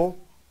your Bible?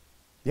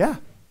 Yeah,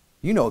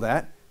 you know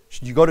that.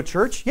 Should you go to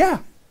church? Yeah,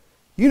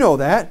 you know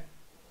that.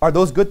 Are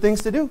those good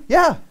things to do?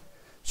 Yeah.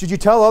 Should you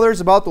tell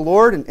others about the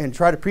Lord and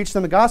try to preach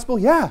them the gospel?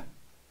 Yeah.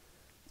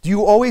 Do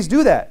you always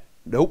do that?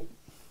 Nope.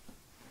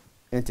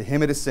 And to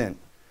him it is sin.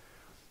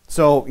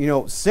 So,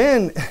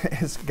 sin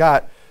has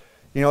got,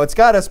 it's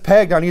got us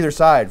pegged on either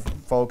side,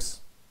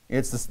 folks.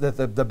 It's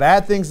the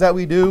bad things that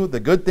we do,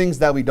 the good things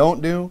that we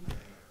don't do.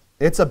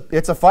 It's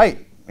a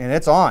fight, and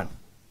it's on.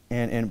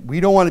 And we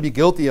don't want to be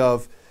guilty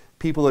of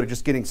people that are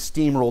just getting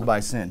steamrolled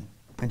by sin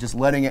and just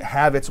letting it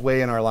have its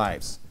way in our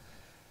lives.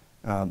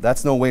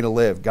 That's no way to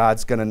live.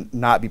 God's going to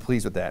not be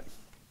pleased with that.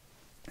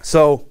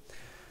 So,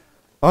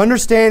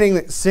 understanding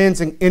that sin's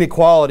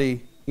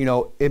inequality,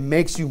 it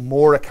makes you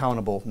more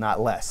accountable, not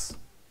less,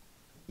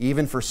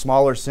 even for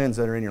smaller sins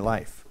that are in your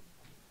life.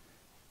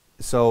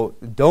 So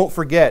don't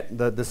forget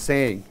the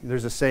saying.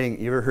 There's a saying,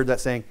 you ever heard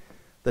that saying?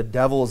 The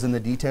devil is in the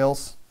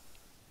details,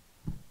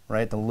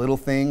 right? The little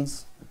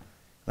things.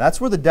 That's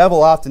where the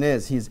devil often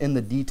is. He's in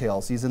the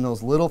details. He's in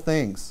those little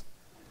things.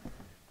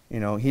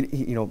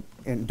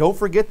 And don't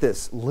forget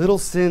this. Little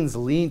sins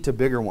lead to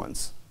bigger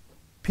ones.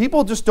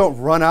 People just don't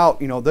run out,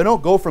 they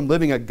don't go from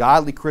living a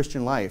godly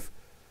Christian life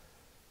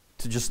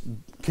to just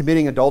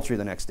committing adultery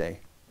the next day.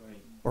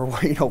 Or,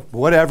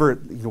 whatever,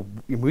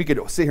 we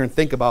could sit here and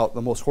think about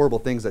the most horrible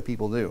things that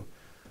people do.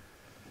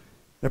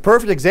 The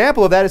perfect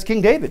example of that is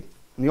King David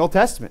in the Old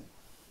Testament.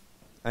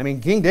 I mean,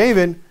 King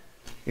David,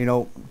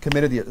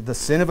 committed the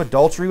sin of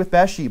adultery with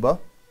Bathsheba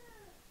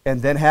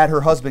and then had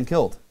her husband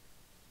killed.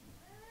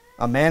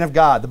 A man of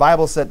God. The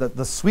Bible said that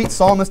the sweet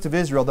psalmist of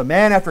Israel, the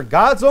man after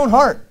God's own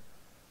heart,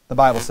 the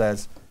Bible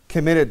says,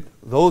 committed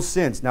those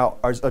sins. Now,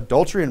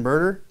 adultery and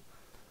murder,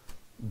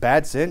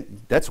 bad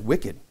sin, that's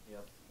wicked.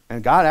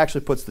 And God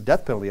actually puts the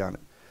death penalty on it.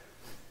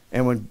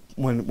 And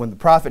when the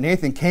prophet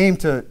Nathan came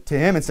to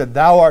him and said,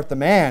 "Thou art the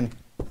man,"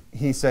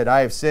 he said,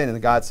 "I have sinned."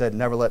 And God said,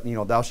 "Never let,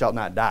 thou shalt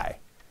not die."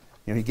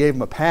 He gave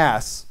him a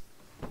pass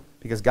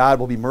because God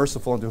will be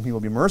merciful and to whom he will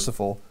be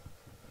merciful.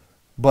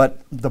 But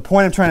the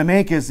point I'm trying to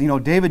make is,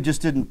 David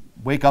just didn't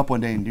wake up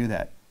one day and do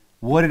that.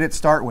 What did it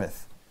start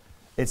with?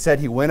 It said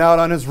he went out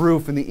on his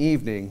roof in the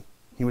evening.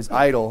 He was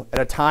idle.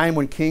 At a time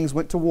when kings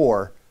went to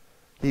war,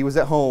 he was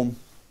at home,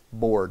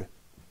 bored.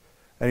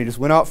 And he just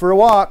went out for a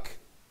walk,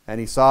 and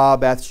he saw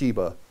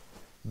Bathsheba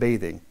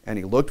bathing. And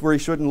he looked where he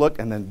shouldn't look,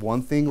 and then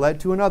one thing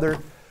led to another.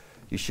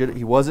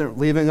 He wasn't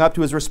living up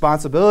to his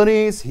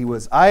responsibilities. He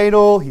was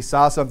idle. He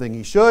saw something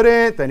he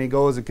shouldn't. Then he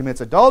goes and commits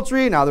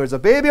adultery. Now there's a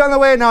baby on the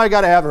way. Now he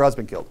got to have her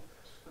husband killed.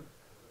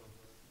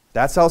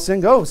 That's how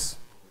sin goes.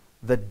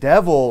 The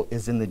devil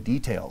is in the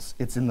details.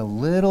 It's in the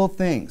little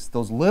things,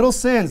 those little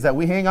sins that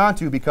we hang on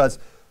to because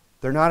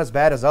they're not as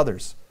bad as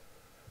others.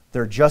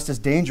 They're just as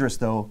dangerous,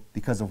 though,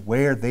 because of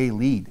where they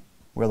lead,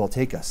 where they'll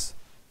take us.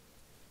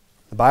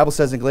 The Bible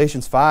says in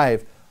Galatians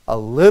 5, a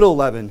little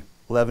leaven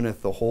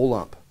leaveneth the whole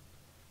lump.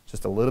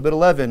 Just a little bit of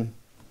leaven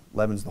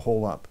leavens the whole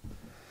lump.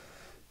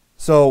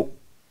 So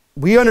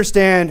we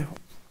understand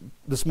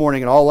this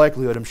morning, in all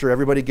likelihood, I'm sure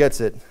everybody gets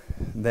it,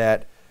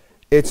 that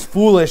it's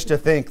foolish to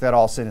think that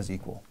all sin is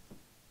equal.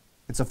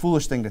 It's a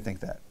foolish thing to think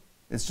that.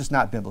 It's just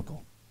not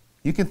biblical.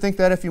 You can think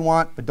that if you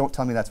want, but don't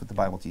tell me that's what the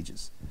Bible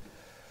teaches.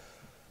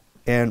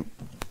 And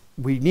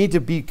we need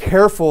to be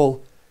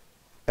careful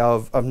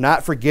of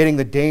not forgetting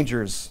the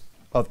dangers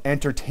of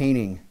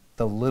entertaining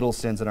the little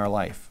sins in our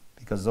life,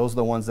 because those are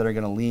the ones that are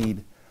going to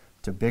lead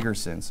to bigger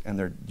sins, and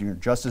they're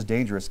just as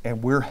dangerous,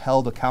 and we're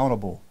held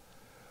accountable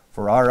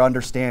for our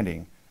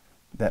understanding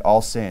that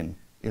all sin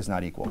is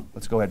not equal.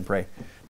 Let's go ahead and pray.